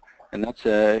are. And that's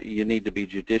you need to be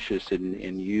judicious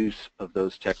in use of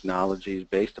those technologies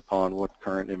based upon what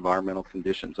current environmental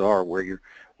conditions are, where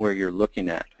you're looking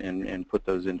at, and put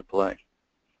those into play.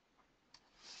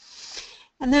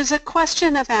 And there's a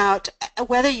question about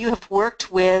whether you have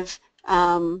worked with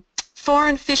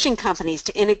foreign fishing companies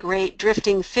to integrate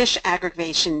drifting fish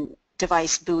aggregation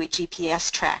device buoy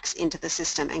GPS tracks into the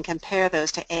system and compare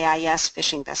those to AIS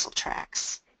fishing vessel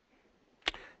tracks.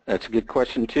 That's a good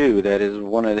question too. That is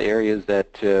one of the areas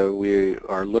that we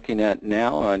are looking at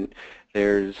now. And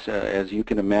there's, as you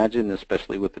can imagine,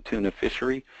 especially with the tuna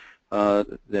fishery,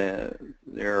 there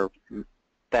are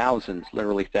thousands,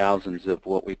 literally thousands of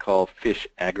what we call fish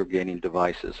aggregating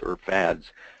devices, or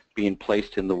FADs, being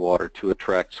placed in the water to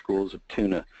attract schools of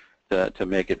tuna to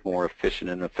make it more efficient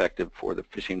and effective for the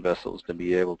fishing vessels to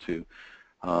be able to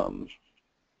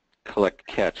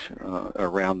catch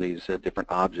around these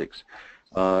different objects.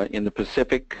 In the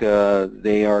Pacific,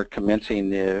 they are commencing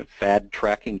the FAD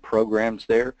tracking programs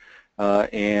there,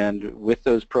 and with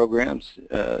those programs,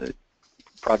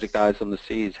 Project Eyes on the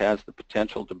Seas has the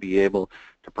potential to be able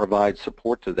to provide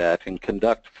support to that and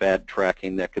conduct FAD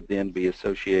tracking that could then be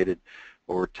associated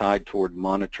or tied toward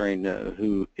monitoring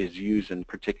who is using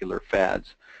particular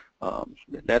FADs.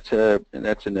 That's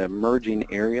an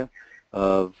emerging area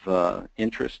of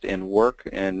interest and work,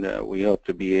 and we hope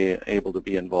to be able to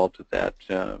be involved with that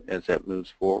as that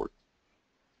moves forward.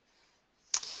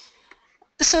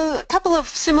 So a couple of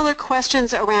similar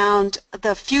questions around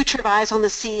the future of Eyes on the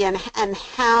Sea and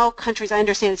how countries, I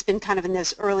understand it's been kind of in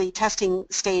those early testing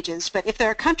stages, but if there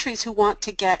are countries who want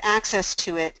to get access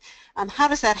to it, how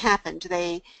does that happen? Do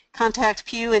they contact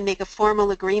Pew and make a formal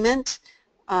agreement?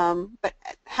 But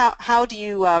how do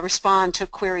you respond to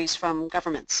queries from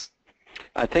governments?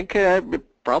 I think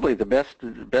probably the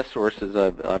best sources.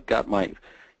 I've got my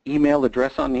email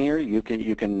address on here. You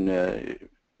can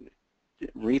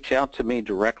reach out to me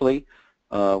directly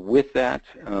with that.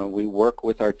 We work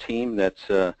with our team that's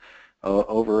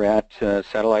over at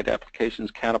Satellite Applications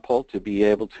Catapult to be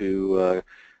able to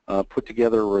put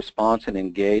together a response and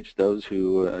engage those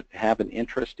who have an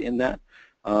interest in that.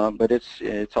 But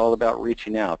it's all about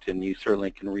reaching out, and you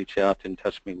certainly can reach out and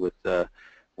touch me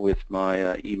with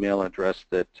my email address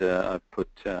that I've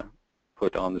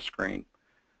put on the screen.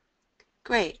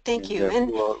 Great, thank you.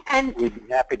 And we'd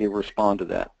be happy to respond to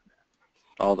that,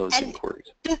 all those inquiries.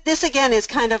 This again is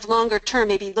kind of longer term,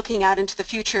 maybe looking out into the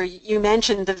future. You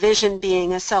mentioned the vision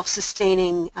being a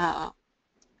self-sustaining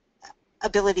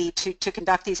ability to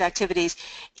conduct these activities.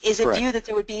 Is it viewed that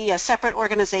there would be a separate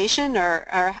organization,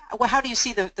 or how do you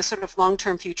see the sort of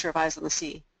long-term future of Eyes on the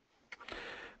Sea?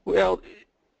 Well,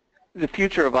 the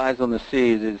future of Eyes on the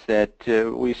Seas is that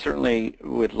we certainly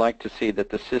would like to see that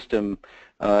the system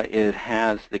it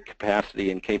has the capacity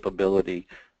and capability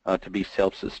to be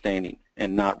self-sustaining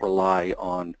and not rely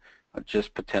on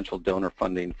just potential donor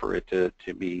funding for it to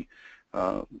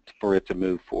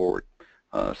move forward.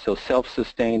 So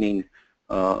self-sustaining,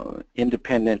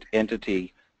 independent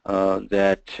entity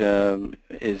that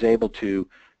is able to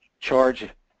charge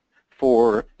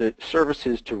for the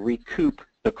services to recoup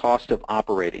the cost of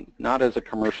operating, not as a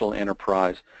commercial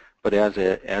enterprise, but as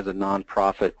a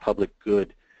nonprofit public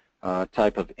good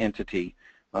type of entity,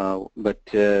 but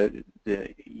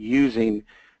using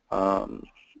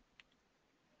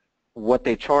what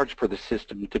they charge for the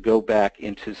system to go back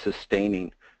into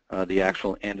sustaining the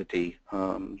actual entity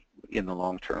in the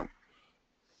long term.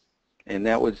 And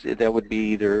that would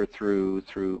be either through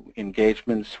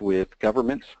engagements with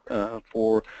governments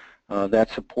for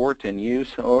that support and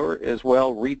use, or as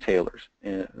well retailers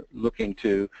looking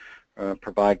to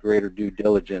provide greater due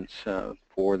diligence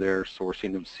for their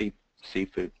sourcing of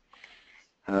seafood.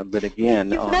 But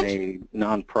again, on a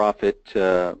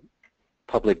nonprofit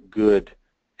public good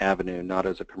avenue, not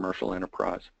as a commercial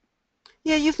enterprise.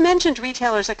 Yeah, you've mentioned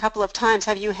retailers a couple of times.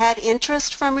 Have you had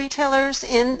interest from retailers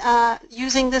in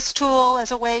using this tool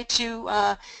as a way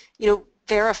to,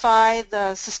 verify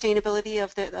the sustainability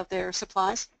of their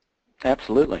supplies?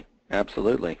 Absolutely,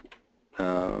 absolutely.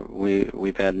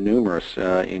 We've had numerous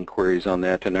inquiries on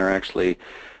that, and are actually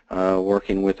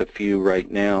working with a few right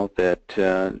now that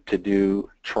to do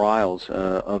trials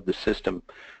of the system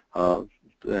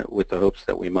with the hopes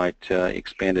that we might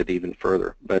expand it even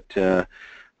further. But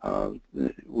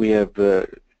we have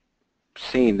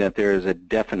seen that there is a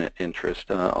definite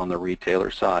interest on the retailer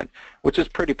side, which is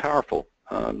pretty powerful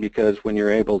because when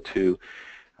you're able to,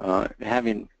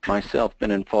 having myself been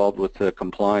involved with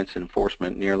compliance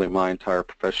enforcement nearly my entire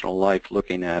professional life,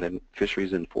 looking at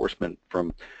fisheries enforcement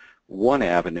from one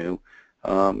avenue,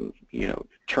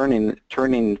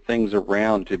 turning things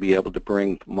around to be able to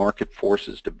bring market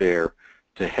forces to bear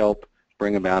to help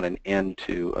bring about an end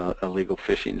to illegal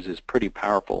fishing is pretty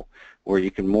powerful, where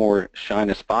you can more shine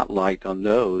a spotlight on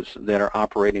those that are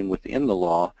operating within the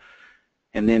law,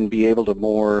 and then be able to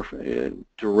more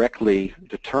directly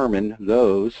determine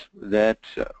those that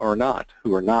are not,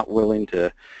 who are not willing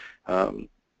to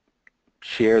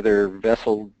share their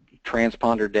vessel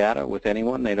transponder data with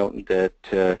anyone. They don't.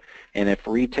 And if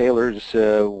retailers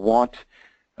want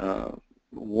to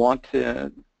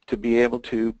be able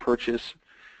to purchase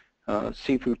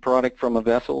seafood product from a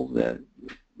vessel, that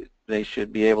they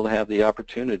should be able to have the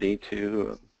opportunity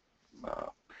to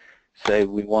say,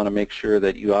 we want to make sure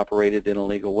that you operated in a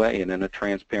legal way and in a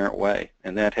transparent way.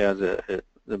 And that has the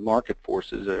market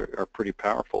forces are pretty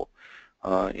powerful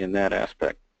in that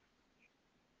aspect.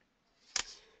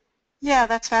 Yeah,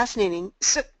 that's fascinating.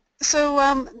 So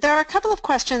there are a couple of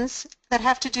questions that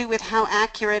have to do with how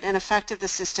accurate and effective the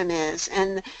system is,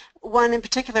 and one in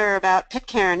particular about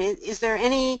Pitcairn. Is there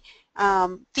any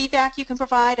feedback you can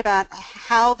provide about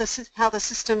how the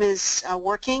system is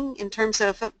working in terms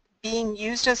of being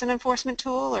used as an enforcement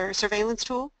tool or surveillance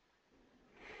tool?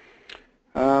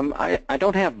 I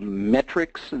don't have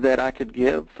metrics that I could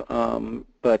give,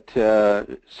 but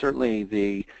certainly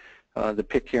the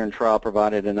Pitcairn trial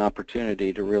provided an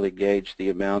opportunity to really gauge the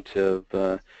amount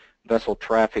of vessel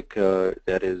traffic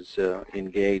that is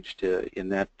engaged in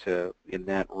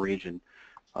that region.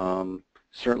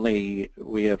 Certainly,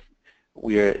 we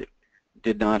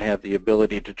did not have the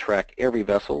ability to track every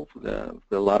vessel.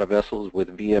 A lot of vessels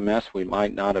with VMS we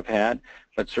might not have had,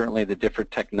 but certainly the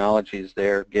different technologies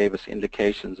there gave us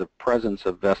indications of presence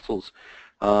of vessels.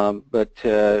 But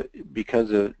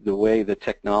because of the way the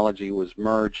technology was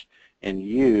merged and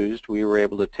used, we were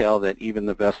able to tell that even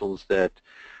the vessels that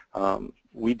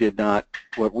we did not,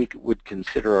 what we would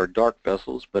consider our dark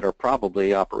vessels, but are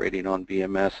probably operating on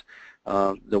VMS,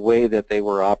 the way that they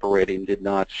were operating did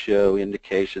not show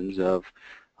indications of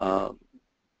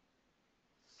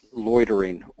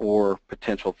loitering or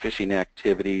potential fishing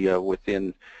activity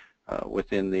within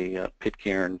the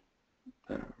Pitcairn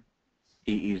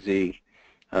EEZ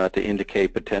to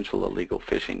indicate potential illegal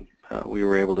fishing. We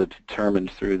were able to determine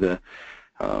through the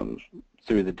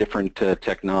different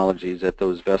technologies that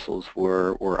those vessels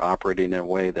were operating in a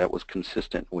way that was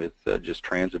consistent with just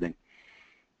transiting.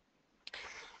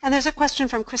 And there's a question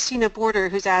from Christina Border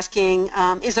who's asking,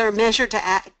 is there a measure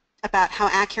about how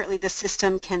accurately the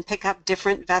system can pick up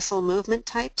different vessel movement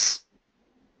types?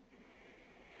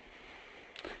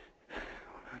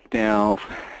 Now,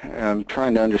 I'm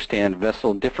trying to understand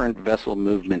different vessel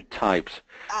movement types.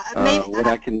 What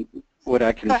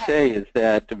I can say is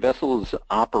that the vessels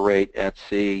operate at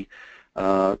sea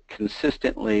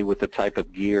consistently with the type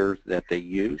of gear that they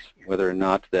use, whether or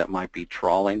not that might be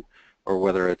trawling, or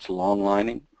whether it's long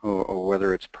lining, or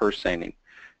whether it's purse seining.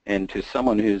 And to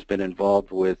someone who's been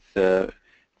involved with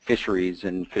fisheries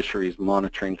and fisheries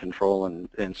monitoring, control,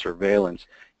 and surveillance,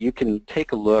 you can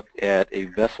take a look at a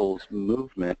vessel's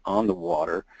movement on the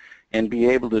water and be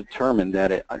able to determine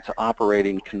that it's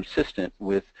operating consistent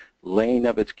with laying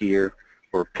of its gear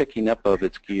or picking up of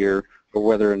its gear, or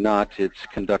whether or not it's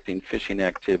conducting fishing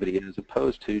activity as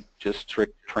opposed to just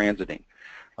strict transiting.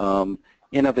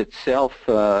 In of itself,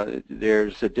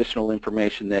 there's additional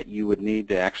information that you would need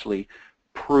to actually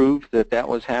prove that that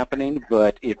was happening,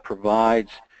 but it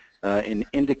provides an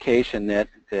indication that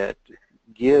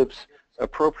gives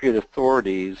appropriate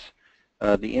authorities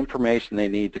the information they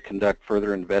need to conduct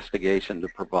further investigation to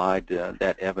provide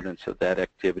that evidence of that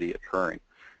activity occurring.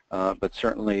 But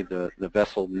certainly the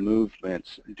vessel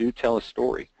movements do tell a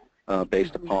story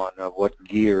based upon what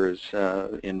gear is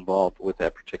involved with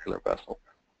that particular vessel.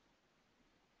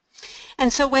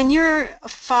 And so when you're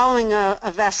following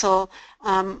a vessel,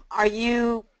 are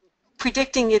you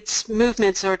predicting its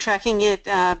movements or tracking it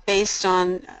based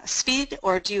on speed,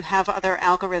 or do you have other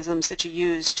algorithms that you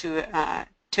use to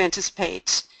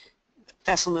anticipate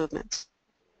vessel movements?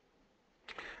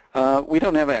 We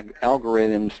don't have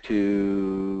algorithms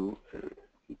to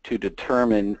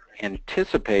determine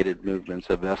anticipated movements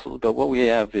of vessels, but what we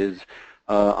have is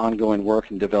ongoing work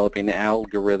in developing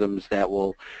algorithms that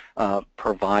will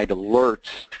provide alerts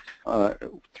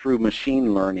through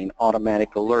machine learning,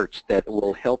 automatic alerts that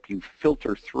will help you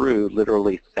filter through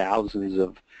literally thousands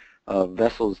of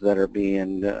vessels that are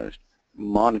being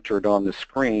monitored on the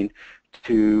screen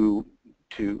to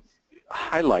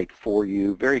highlight for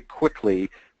you very quickly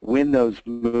when those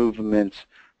movements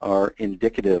are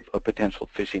indicative of potential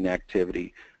fishing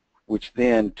activity, which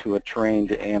then to a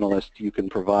trained analyst you can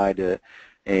provide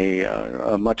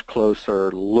a much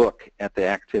closer look at the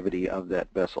activity of that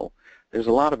vessel. There's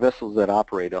a lot of vessels that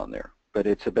operate on there, but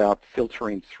it's about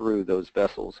filtering through those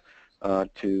vessels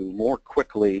to more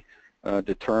quickly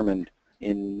determine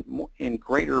in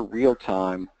greater real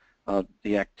time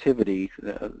the activity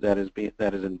that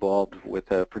is involved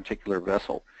with a particular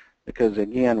vessel. Because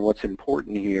again, what's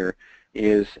important here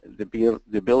is the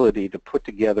ability to put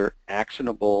together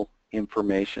actionable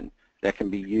information that can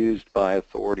be used by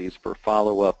authorities for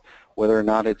follow-up, whether or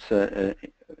not it's a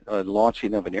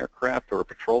launching of an aircraft or a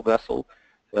patrol vessel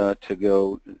to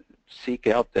go seek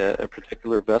out a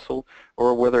particular vessel,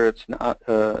 or whether it's not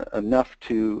enough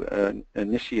to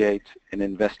initiate an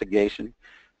investigation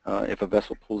if a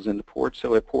vessel pulls into port.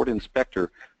 So a port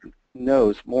inspector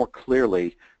knows more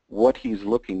clearly what he's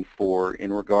looking for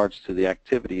in regards to the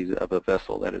activities of a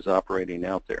vessel that is operating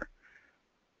out there.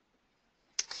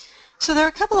 So there are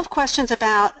a couple of questions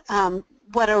about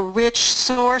what a rich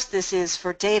source this is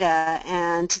for data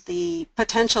and the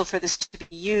potential for this to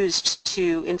be used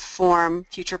to inform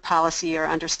future policy or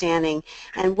understanding.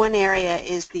 And one area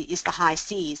is the high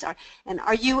seas.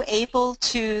 Are you able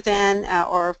to then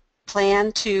or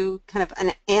plan to kind of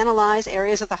analyze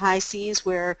areas of the high seas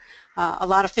where a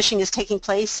lot of fishing is taking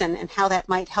place and how that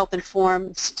might help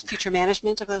inform future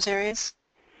management of those areas?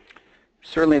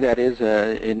 Certainly that is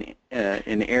an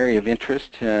area of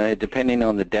interest, depending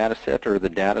on the data set or the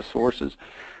data sources.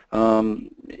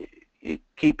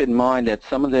 Keep in mind that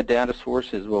some of the data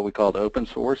sources, what we call open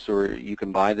source, or you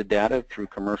can buy the data through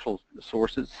commercial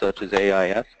sources such as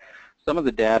AIS. Some of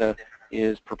the data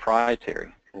is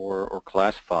proprietary or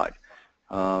classified.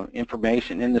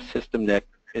 Information in the system that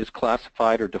is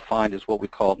classified or defined as what we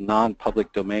call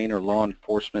non-public domain or law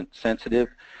enforcement sensitive,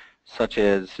 such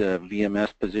as VMS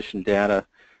position data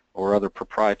or other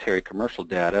proprietary commercial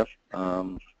data.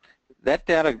 That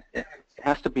data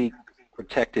has to be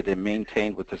protected and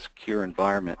maintained with a secure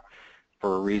environment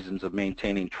for reasons of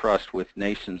maintaining trust with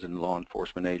nations and law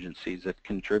enforcement agencies that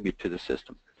contribute to the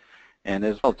system, and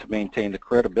as well to maintain the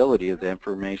credibility of the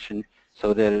information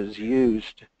so that it is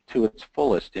used to its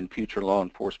fullest in future law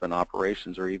enforcement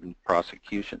operations or even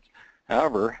prosecutions.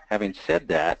 However, having said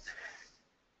that,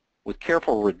 with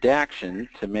careful redaction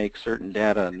to make certain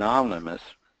data anonymous,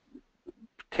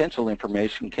 potential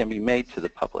information can be made to the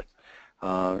public.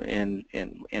 And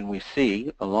we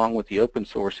see, along with the open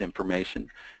source information,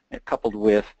 coupled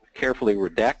with carefully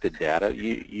redacted data,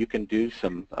 you can do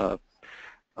some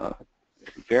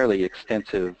fairly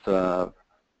extensive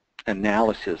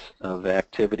analysis of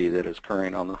activity that is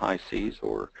occurring on the high seas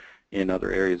or in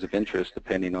other areas of interest,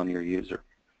 depending on your user.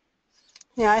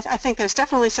 Yeah, I think there's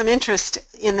definitely some interest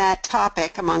in that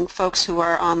topic among folks who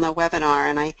are on the webinar,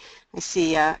 and I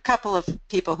see a couple of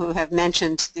people who have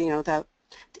mentioned, the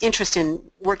interest in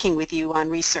working with you on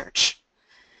research.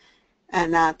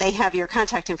 And they have your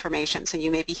contact information, so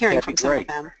you may be hearing from some of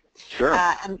them. Sure.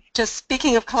 And just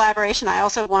speaking of collaboration, I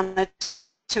also wanted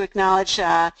to acknowledge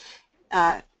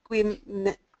Gui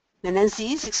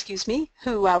Menezes,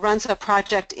 who runs a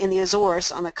project in the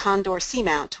Azores on the Condor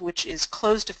Seamount, which is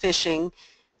closed to fishing,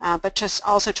 but just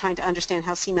also trying to understand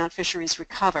how seamount fisheries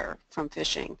recover from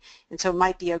fishing. And so it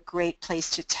might be a great place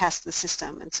to test the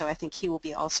system, and so I think he will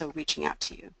be also reaching out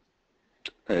to you.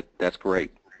 That's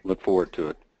great. Look forward to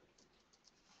it.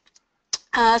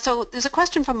 So there's a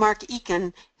question from Mark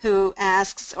Eakin, who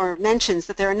asks or mentions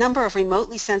that there are a number of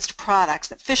remotely sensed products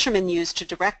that fishermen use to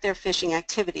direct their fishing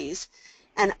activities,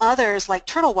 and others like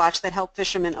Turtle Watch that help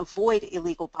fishermen avoid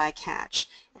illegal bycatch.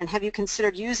 And have you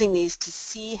considered using these to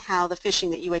see how the fishing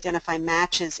that you identify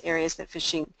matches areas that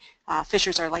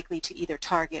fishers are likely to either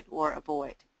target or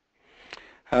avoid?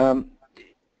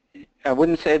 I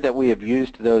wouldn't say that we have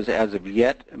used those as of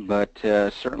yet, but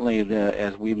certainly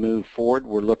as we move forward,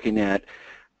 we're looking at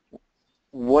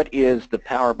what is the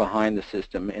power behind the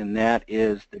system, and that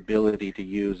is the ability to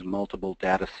use multiple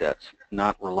data sets,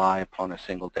 not rely upon a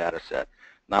single data set,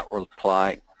 not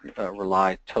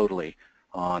rely totally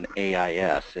on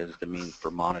AIS as the means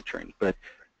for monitoring, but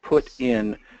put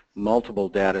in multiple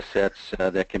data sets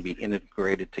that can be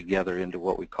integrated together into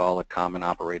what we call a common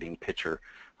operating picture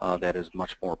that is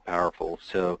much more powerful.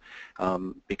 So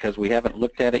because we haven't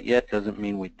looked at it yet doesn't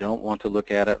mean we don't want to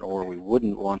look at it or we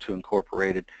wouldn't want to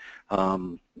incorporate it.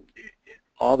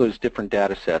 All those different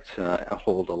data sets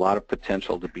hold a lot of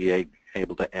potential to be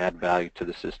able to add value to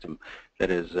the system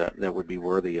that would be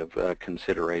worthy of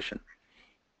consideration.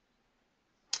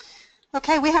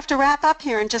 Okay, we have to wrap up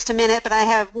here in just a minute, but I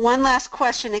have one last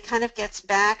question. It kind of gets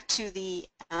back to the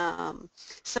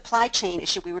supply chain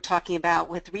issue we were talking about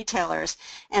with retailers,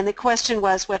 and the question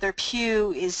was whether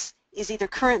Pew is either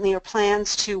currently or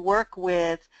plans to work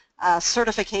with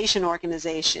certification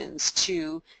organizations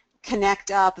to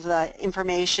connect up the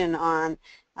information on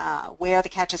where the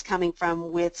catch is coming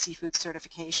from with seafood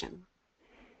certification.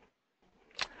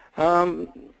 There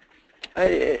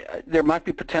might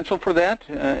be potential for that.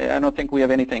 I don't think we have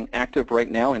anything active right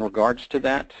now in regards to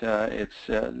that. It's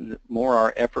more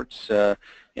our efforts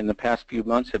in the past few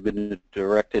months have been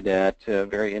directed at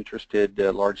very interested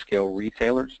large-scale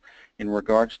retailers in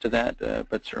regards to that,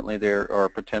 but certainly there are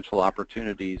potential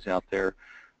opportunities out there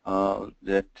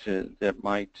that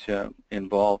might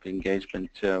involve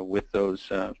engagement with those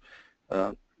type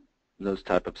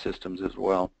of systems as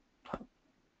well.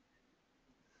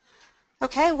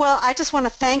 Okay, well, I just want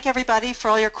to thank everybody for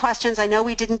all your questions. I know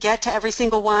we didn't get to every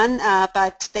single one,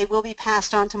 but they will be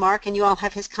passed on to Mark, and you all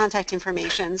have his contact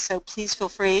information, so please feel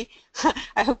free.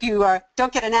 I hope you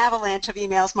don't get an avalanche of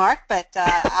emails, Mark, but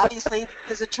obviously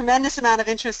there's a tremendous amount of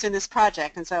interest in this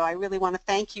project, and so I really want to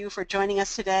thank you for joining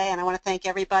us today, and I want to thank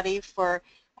everybody for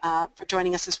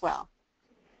joining us as well.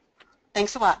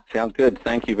 Thanks a lot. Sounds good.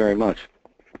 Thank you very much.